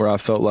moment where I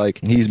felt like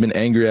he's been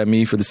angry at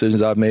me for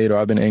decisions I've made or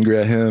I've been angry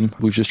at him.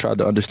 We've just tried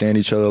to understand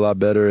each other a lot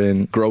better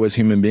and grow as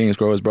human beings,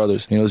 grow as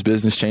brothers. This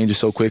business changes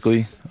so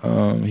quickly.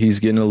 He's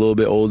getting a little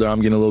bit older. I'm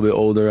getting a little bit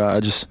older. I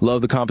just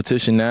love the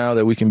competition now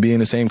that we can be in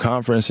the same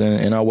conference,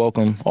 and I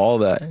welcome all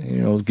that.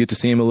 Get to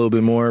see him a little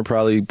bit more,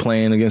 probably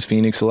playing against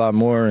Phoenix a lot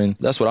more, and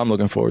that's what I'm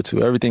looking forward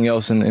to. Everything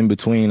else in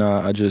between,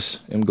 I just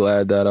am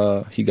glad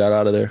that he got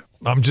out of there.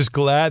 I'm just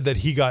glad that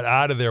he got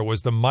out of there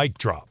was the mic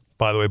drop,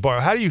 by the way.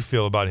 Bart, how do you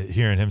feel about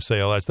hearing him say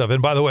all that stuff?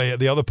 And by the way,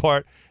 the other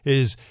part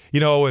is,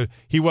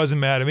 he wasn't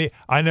mad at me.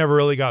 I never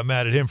really got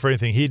mad at him for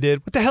anything he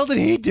did. What the hell did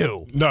he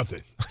do?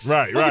 Nothing.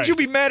 Right. What would you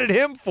be mad at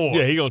him for?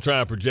 Yeah, he gonna try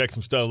and project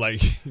some stuff like.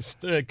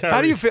 Kyrie.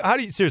 How do you feel?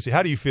 Seriously,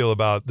 how do you feel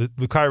about the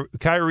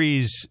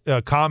Kyrie's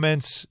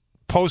comments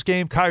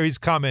post-game, Kyrie's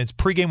comments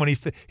pre-game when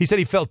he said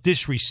he felt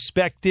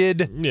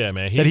disrespected? Yeah,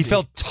 man. He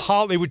felt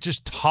they were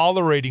just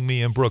tolerating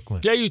me in Brooklyn.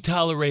 Yeah, you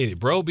tolerated,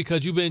 bro,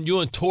 because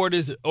you tore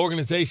this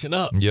organization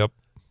up. Yep.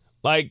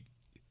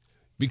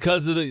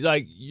 Because of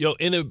your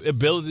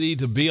inability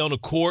to be on the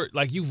court,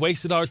 you've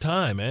wasted our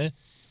time, man.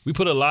 We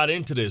put a lot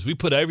into this. We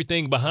put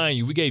everything behind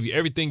you. We gave you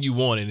everything you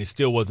wanted, and it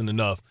still wasn't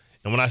enough.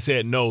 And when I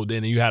said no,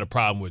 then you had a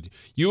problem with it.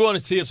 You want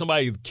to see if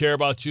somebody care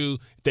about you,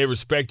 if they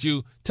respect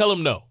you, tell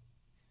them no.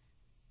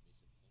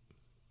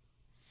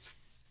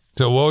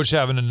 So Woj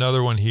having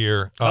another one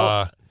here.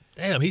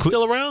 Damn, he's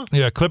still around?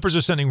 Yeah, Clippers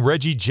are sending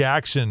Reggie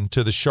Jackson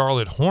to the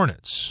Charlotte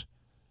Hornets.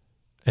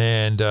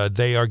 and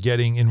they are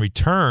getting in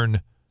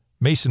return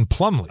Mason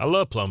Plumlee. I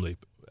love Plumlee.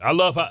 I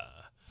love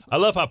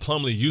how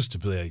Plumlee used to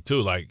play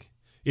too. Like,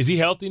 is he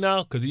healthy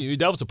now? Because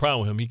that was the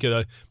problem with him. He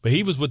could, but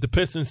he was with the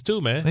Pistons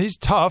too, man. He's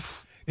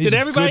tough. Did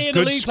everybody in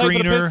the league play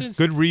for the Pistons?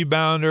 Good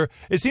rebounder.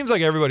 It seems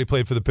like everybody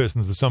played for the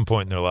Pistons at some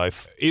point in their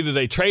life. Either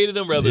they traded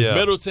him, whether it's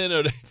Middleton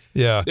or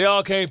they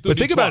all came through. But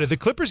think about it. The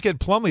Clippers get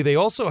Plumlee. They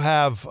also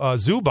have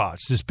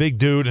Zubac, this big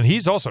dude, and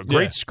he's also a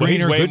great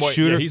screener, good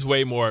shooter. Yeah, he's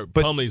way more.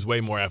 Plumlee's way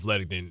more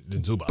athletic than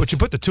Zubac. But you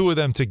put the two of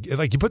them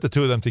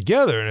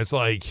together, and it's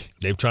like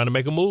they're trying to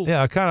make a move.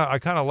 Yeah, I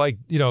kind of like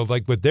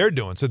like what they're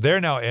doing. So they're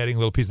now adding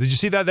little pieces. Did you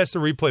see that? That's the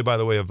replay, by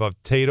the way, of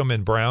Tatum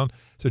and Brown.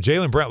 So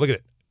Jaylen Brown, look at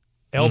it.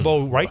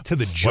 Elbow right to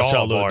the jaw. Watch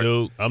out, little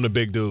dude. I'm the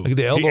big dude. Look at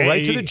the elbow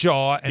right to the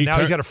jaw, and now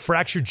he's got a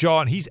fractured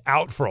jaw, and he's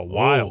out for a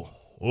while.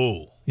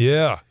 Oh.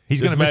 Yeah.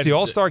 He's going to miss the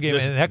All-Star game,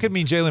 and that could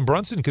mean Jalen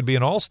Brunson could be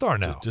an All-Star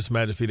now. Just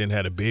imagine if he didn't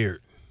have a beard.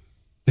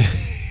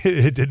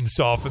 It didn't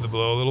soften the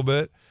blow a little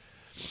bit.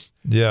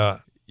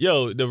 Yeah.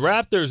 Yo, the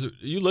Raptors,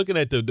 you looking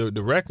at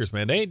the records,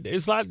 man.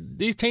 It's like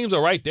these teams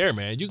are right there,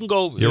 man. You can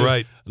go. You're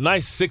right. A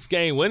nice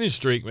 6-game winning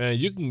streak, man.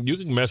 You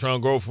can mess around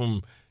and go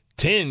from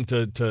 10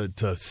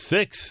 to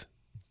 6.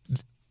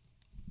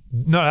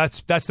 No,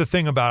 that's the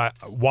thing about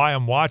why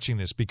I'm watching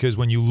this, because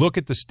when you look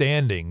at the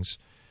standings,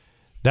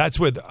 that's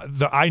where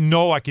I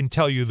know I can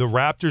tell you the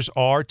Raptors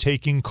are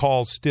taking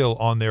calls still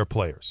on their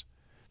players.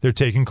 They're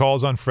taking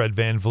calls on Fred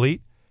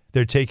VanVleet.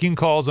 They're taking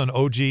calls on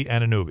OG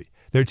Anunoby.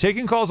 They're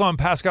taking calls on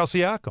Pascal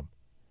Siakam.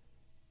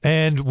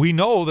 And we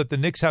know that the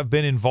Knicks have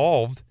been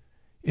involved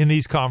in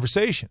these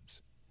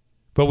conversations,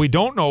 but we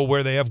don't know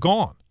where they have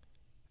gone.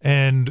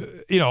 And,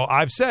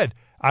 I've said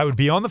I would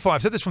be on the phone.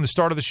 I've said this from the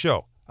start of the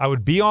show. I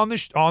would be on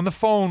the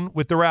phone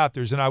with the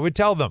Raptors, and I would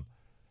tell them,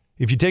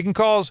 if you're taking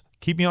calls,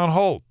 keep me on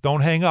hold. Don't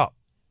hang up,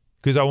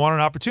 because I want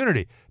an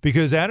opportunity.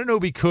 Because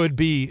Anunoby could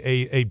be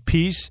a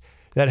piece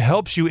that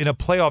helps you in a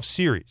playoff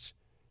series.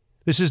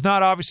 This is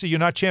not, obviously, you're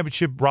not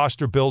championship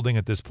roster building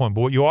at this point,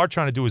 but what you are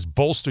trying to do is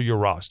bolster your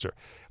roster.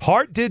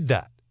 Hart did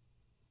that.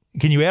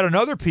 Can you add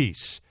another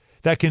piece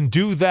that can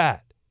do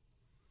that?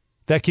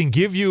 That can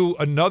give you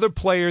another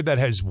player that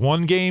has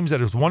won games, that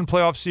has won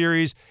playoff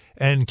series,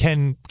 and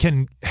can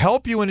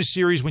help you in a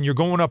series when you're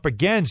going up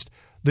against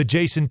the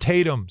Jason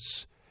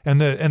Tatums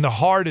and the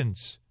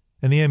Hardens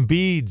and the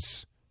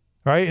Embiids,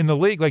 right, in the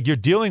league. Like, you're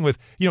dealing with,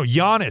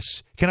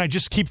 Giannis. Can I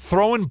just keep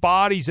throwing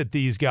bodies at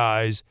these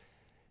guys?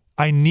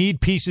 I need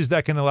pieces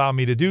that can allow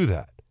me to do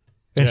that.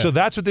 And so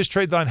that's what this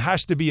trade line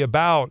has to be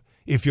about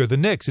if you're the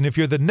Knicks. And if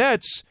you're the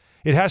Nets,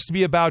 it has to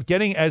be about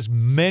getting as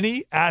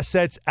many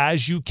assets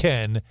as you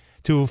can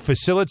to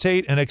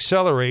facilitate and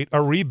accelerate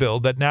a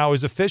rebuild that now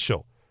is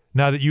official,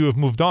 now that you have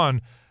moved on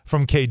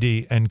from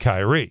KD and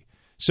Kyrie.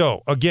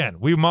 So, again,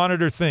 we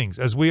monitor things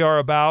as we are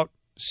about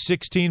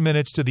 16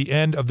 minutes to the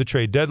end of the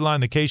trade deadline.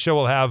 The K-Show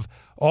will have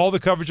all the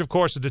coverage, of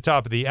course, at the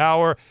top of the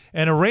hour.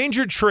 And a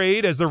Ranger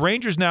trade, as the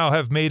Rangers now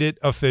have made it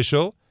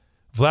official.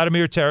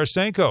 Vladimir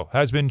Tarasenko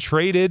has been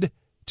traded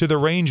to the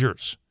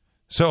Rangers.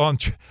 So on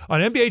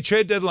NBA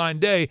trade deadline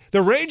day,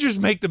 the Rangers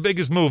make the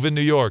biggest move in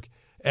New York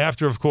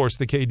after, of course,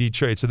 the KD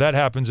trade. So that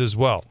happens as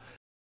well.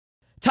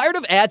 Tired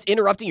of ads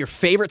interrupting your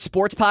favorite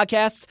sports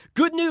podcasts?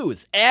 Good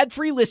news.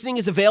 Ad-free listening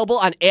is available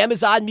on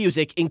Amazon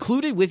Music,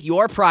 included with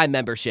your Prime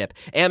membership.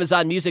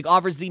 Amazon Music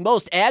offers the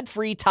most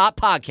ad-free top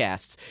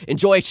podcasts.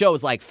 Enjoy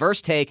shows like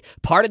First Take,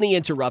 Pardon the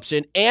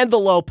Interruption, and The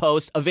Low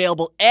Post,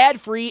 available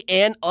ad-free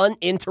and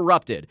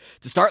uninterrupted.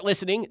 To start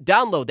listening,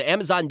 download the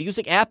Amazon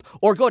Music app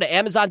or go to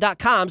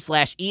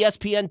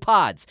Amazon.com/ESPN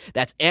Pods.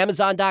 That's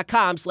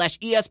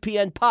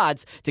Amazon.com/ESPN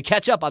Pods to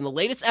catch up on the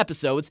latest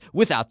episodes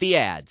without the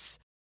ads.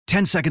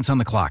 10 seconds on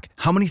the clock.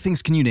 How many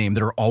things can you name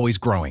that are always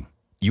growing?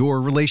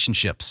 Your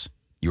relationships,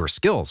 your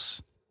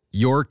skills,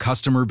 your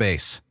customer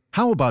base.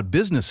 How about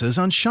businesses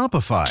on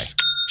Shopify?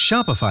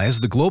 Shopify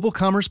is the global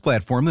commerce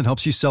platform that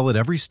helps you sell at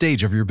every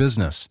stage of your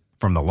business.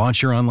 From the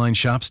launch your online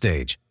shop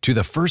stage to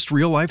the first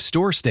real-life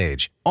store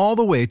stage, all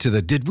the way to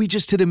the did we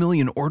just hit a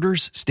million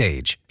orders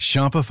stage.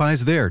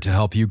 Shopify's there to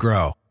help you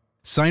grow.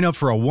 Sign up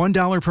for a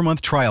 $1 per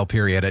month trial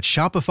period at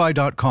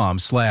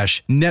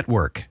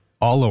shopify.com/network,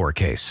 all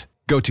lowercase.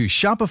 Go to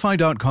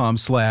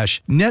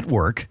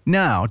shopify.com/network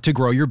now to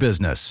grow your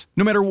business,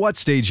 no matter what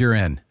stage you're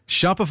in.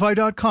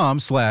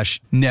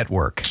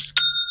 Shopify.com/network.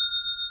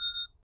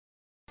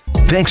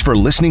 Thanks for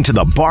listening to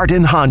the Bart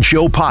and Hahn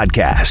Show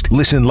podcast.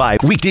 Listen live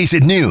weekdays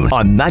at noon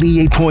on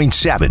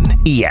 98.7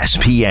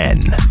 ESPN.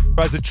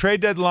 As the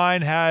trade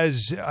deadline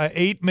has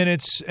 8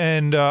 minutes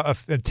and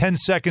 10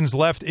 seconds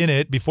left in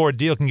it before a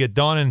deal can get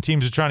done, and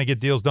teams are trying to get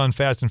deals done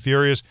fast and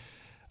furious,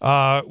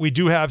 we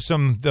do have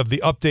some of the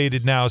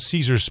updated now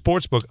Caesars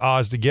Sportsbook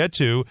odds to get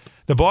to.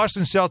 The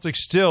Boston Celtics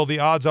still the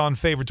odds-on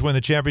favorite to win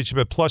the championship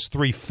at plus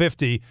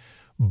 350.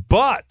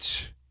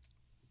 But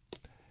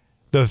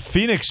the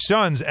Phoenix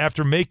Suns,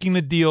 after making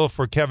the deal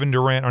for Kevin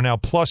Durant, are now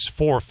plus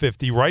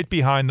 450. Right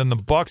behind them, the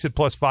Bucks at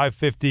plus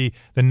 550,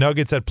 the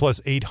Nuggets at plus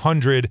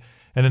 800,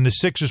 And then the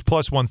Sixers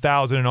plus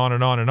 1,000 and on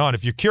and on and on.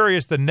 If you're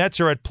curious, the Nets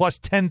are at plus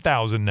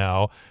 10,000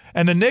 now.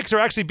 And the Knicks are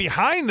actually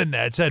behind the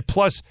Nets at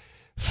plus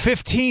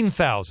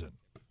 15,000.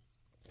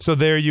 So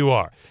there you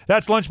are.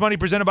 That's Lunch Money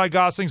presented by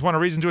Goslings. Want a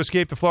reason to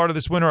escape to Florida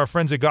this winter? Our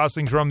friends at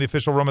Goslings Rum, the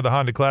official rum of the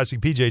Honda Classic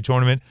PGA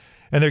Tournament.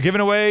 And they're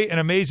giving away an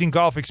amazing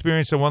golf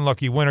experience to one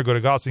lucky winner. Go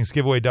to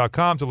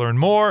GoslingsGiveaway.com to learn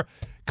more.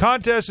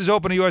 Contest is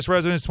open to U.S.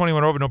 residents,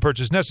 21 or over, no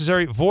purchase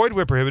necessary. Void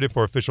where prohibited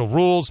for official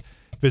rules.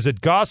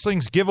 Visit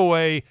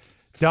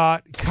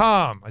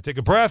GoslingsGiveaway.com. I take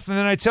a breath, and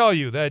then I tell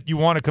you that you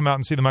want to come out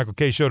and see the Michael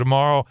Kay Show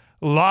tomorrow,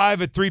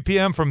 live at 3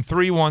 p.m. from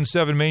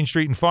 317 Main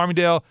Street in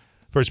Farmingdale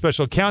for a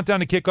special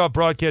countdown to kickoff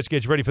broadcast.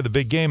 Get you ready for the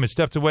big game. It's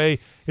stepped away.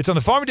 It's on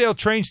the Farmingdale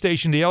train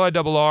station, the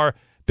LIRR.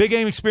 Big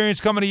game experience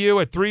coming to you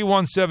at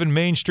 317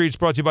 Main Street. It's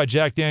brought to you by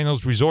Jack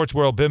Daniels, Resorts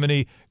World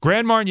Bimini,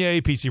 Grand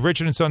Marnier, PC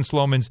Richard & Son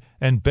Sloman's,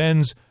 and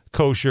Ben's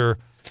Kosher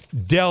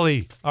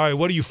Deli. All right,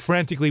 what are you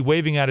frantically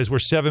waving at as we're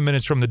 7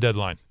 minutes from the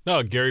deadline?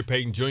 No, Gary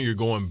Payton Jr.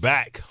 going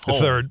back home. The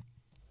third.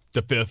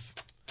 The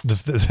fifth.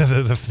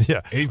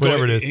 Yeah,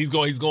 whatever it is. He's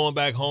going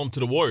back home to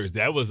the Warriors.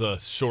 That was a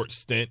short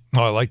stint.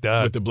 Oh, I like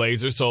that. With the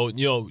Blazers. So,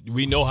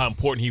 we know how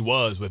important he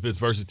was with his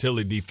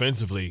versatility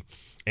defensively,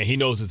 and he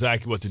knows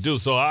exactly what to do.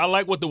 So I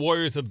like what the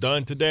Warriors have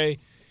done today,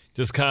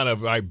 just kind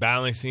of like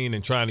balancing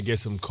and trying to get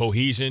some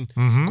cohesion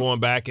going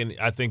back. And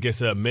I think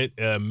it's a what?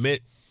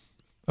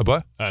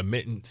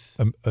 Admittance.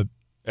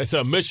 It's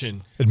a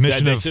admission that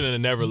they should have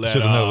never let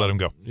him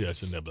go. Yeah,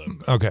 should never let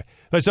him go. Okay.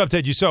 Let's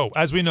update you. So,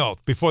 as we know,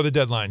 before the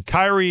deadline,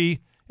 Kyrie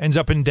ends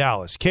up in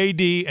Dallas.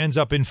 KD ends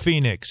up in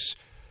Phoenix.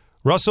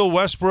 Russell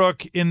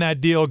Westbrook in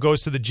that deal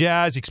goes to the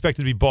Jazz,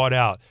 expected to be bought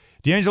out.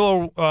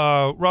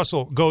 D'Angelo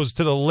Russell goes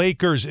to the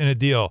Lakers in a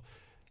deal.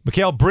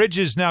 Mikal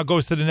Bridges now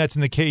goes to the Nets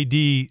in the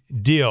KD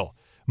deal.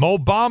 Mo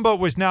Bamba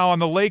was now on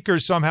the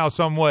Lakers somehow,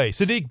 some way.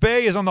 Sadiq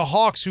Bey is on the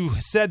Hawks, who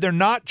said they're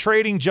not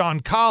trading John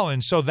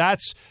Collins, so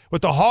that's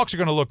what the Hawks are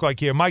going to look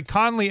like here. Mike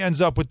Conley ends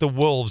up with the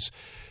Wolves.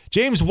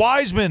 James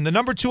Wiseman, the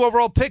number 2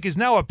 overall pick, is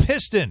now a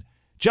Piston.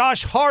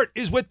 Josh Hart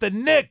is with the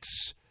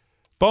Knicks.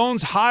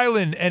 Bones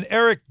Highland and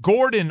Eric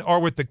Gordon are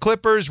with the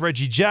Clippers.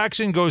 Reggie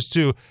Jackson goes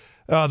to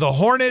the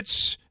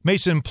Hornets.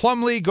 Mason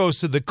Plumlee goes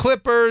to the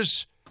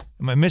Clippers.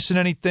 Am I missing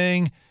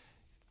anything?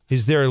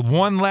 Is there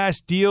one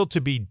last deal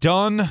to be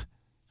done?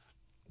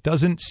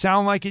 Doesn't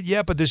sound like it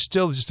yet, but there's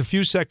still just a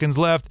few seconds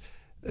left.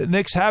 The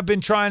Knicks have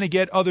been trying to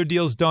get other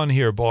deals done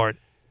here, Bart.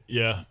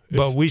 Yeah.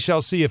 But we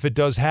shall see if it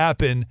does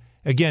happen.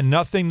 Again,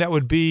 nothing that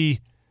would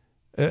be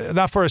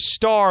not for a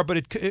star, but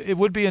it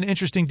would be an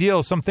interesting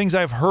deal. Some things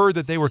I've heard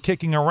that they were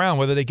kicking around.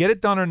 Whether they get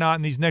it done or not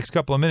in these next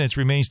couple of minutes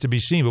remains to be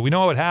seen. But we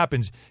know what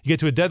happens. You get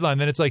to a deadline,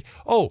 then it's like,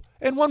 oh,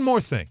 and one more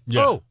thing.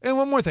 Yeah. Oh, and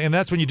one more thing. And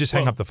that's when you just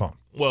hang up the phone.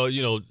 Well,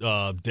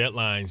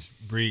 deadlines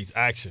breeds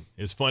action.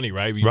 It's funny,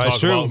 right? We Right,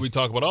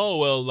 talk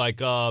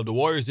about, the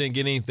Warriors didn't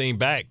get anything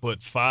back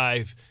but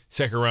 5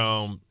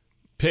 second-round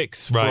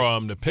picks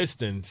from the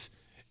Pistons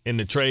in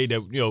the trade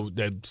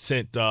that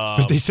sent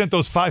they sent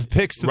those 5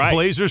 picks to the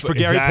Blazers for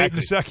Gary Payton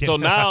II. So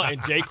now,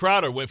 and Jay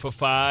Crowder went for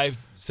 5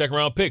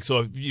 second-round picks.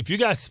 So if you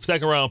got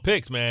second-round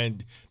picks,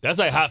 man, that's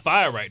like hot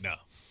fire right now.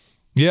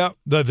 Yeah,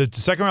 the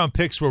second-round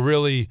picks were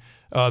really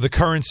the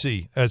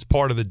currency as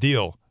part of the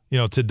deal.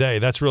 Today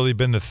that's really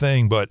been the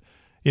thing. But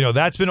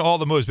that's been all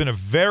the most. It's been a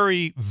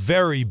very,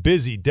 very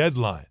busy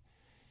deadline.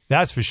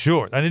 That's for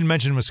sure. I didn't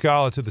mention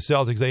Muscala to the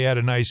Celtics. They had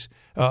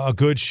a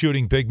good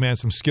shooting big man,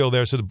 some skill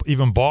there. So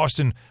even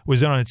Boston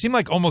was in on it. It seemed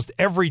like almost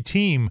every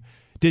team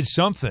did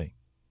something.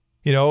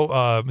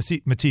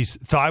 Matisse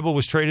Thybulle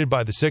was traded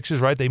by the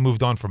Sixers, right? They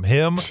moved on from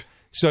him.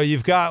 So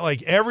you've got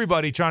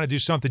everybody trying to do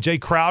something. Jay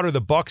Crowder,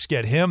 the Bucks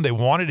get him. They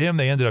wanted him.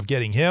 They ended up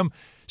getting him.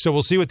 So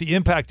we'll see what the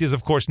impact is,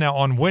 of course, now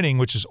on winning,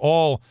 which is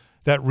all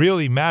that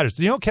really matters.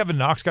 Do you know Kevin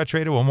Knox got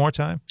traded one more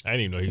time? I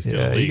didn't even know he was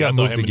still in the he league. got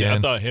moved again. I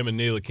thought him and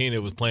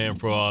Ntilikina was playing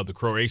for the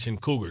Croatian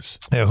Cougars.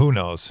 Yeah, who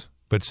knows?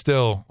 But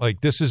still,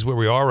 this is where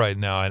we are right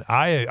now. And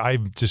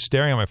I'm just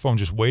staring at my phone,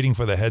 just waiting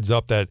for the heads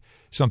up that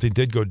something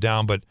did go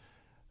down. But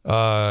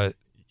it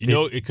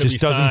could be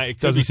signed. It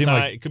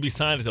could be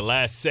signed at the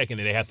last second,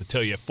 and they have to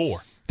tell you at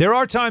 4. There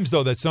are times,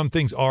 though, that some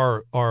things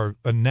are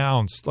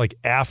announced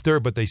after,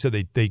 but they said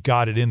they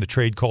got it in. The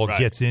trade call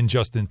gets in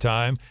just in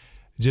time.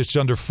 Just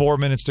under 4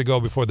 minutes to go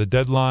before the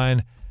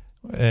deadline,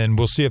 and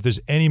we'll see if there's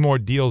any more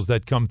deals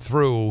that come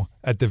through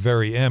at the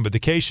very end. But the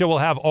K Show will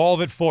have all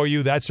of it for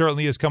you. That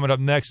certainly is coming up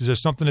next. Is there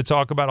something to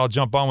talk about? I'll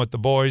jump on with the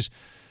boys.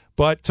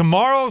 But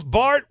tomorrow,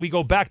 Bart, we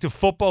go back to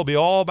football. It'll be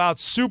all about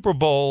Super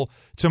Bowl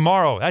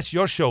tomorrow. That's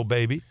your show,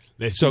 baby.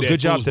 Let's do that good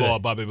job today.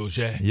 Bobby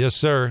Boucher. Yes,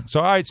 sir. So,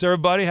 all right, so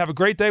everybody, have a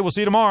great day. We'll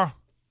see you tomorrow.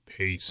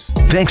 Peace.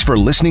 Thanks for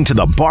listening to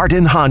the Bart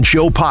and Hahn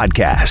Show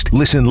podcast.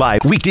 Listen live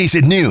weekdays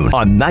at noon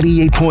on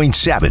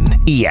 98.7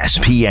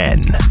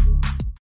 ESPN.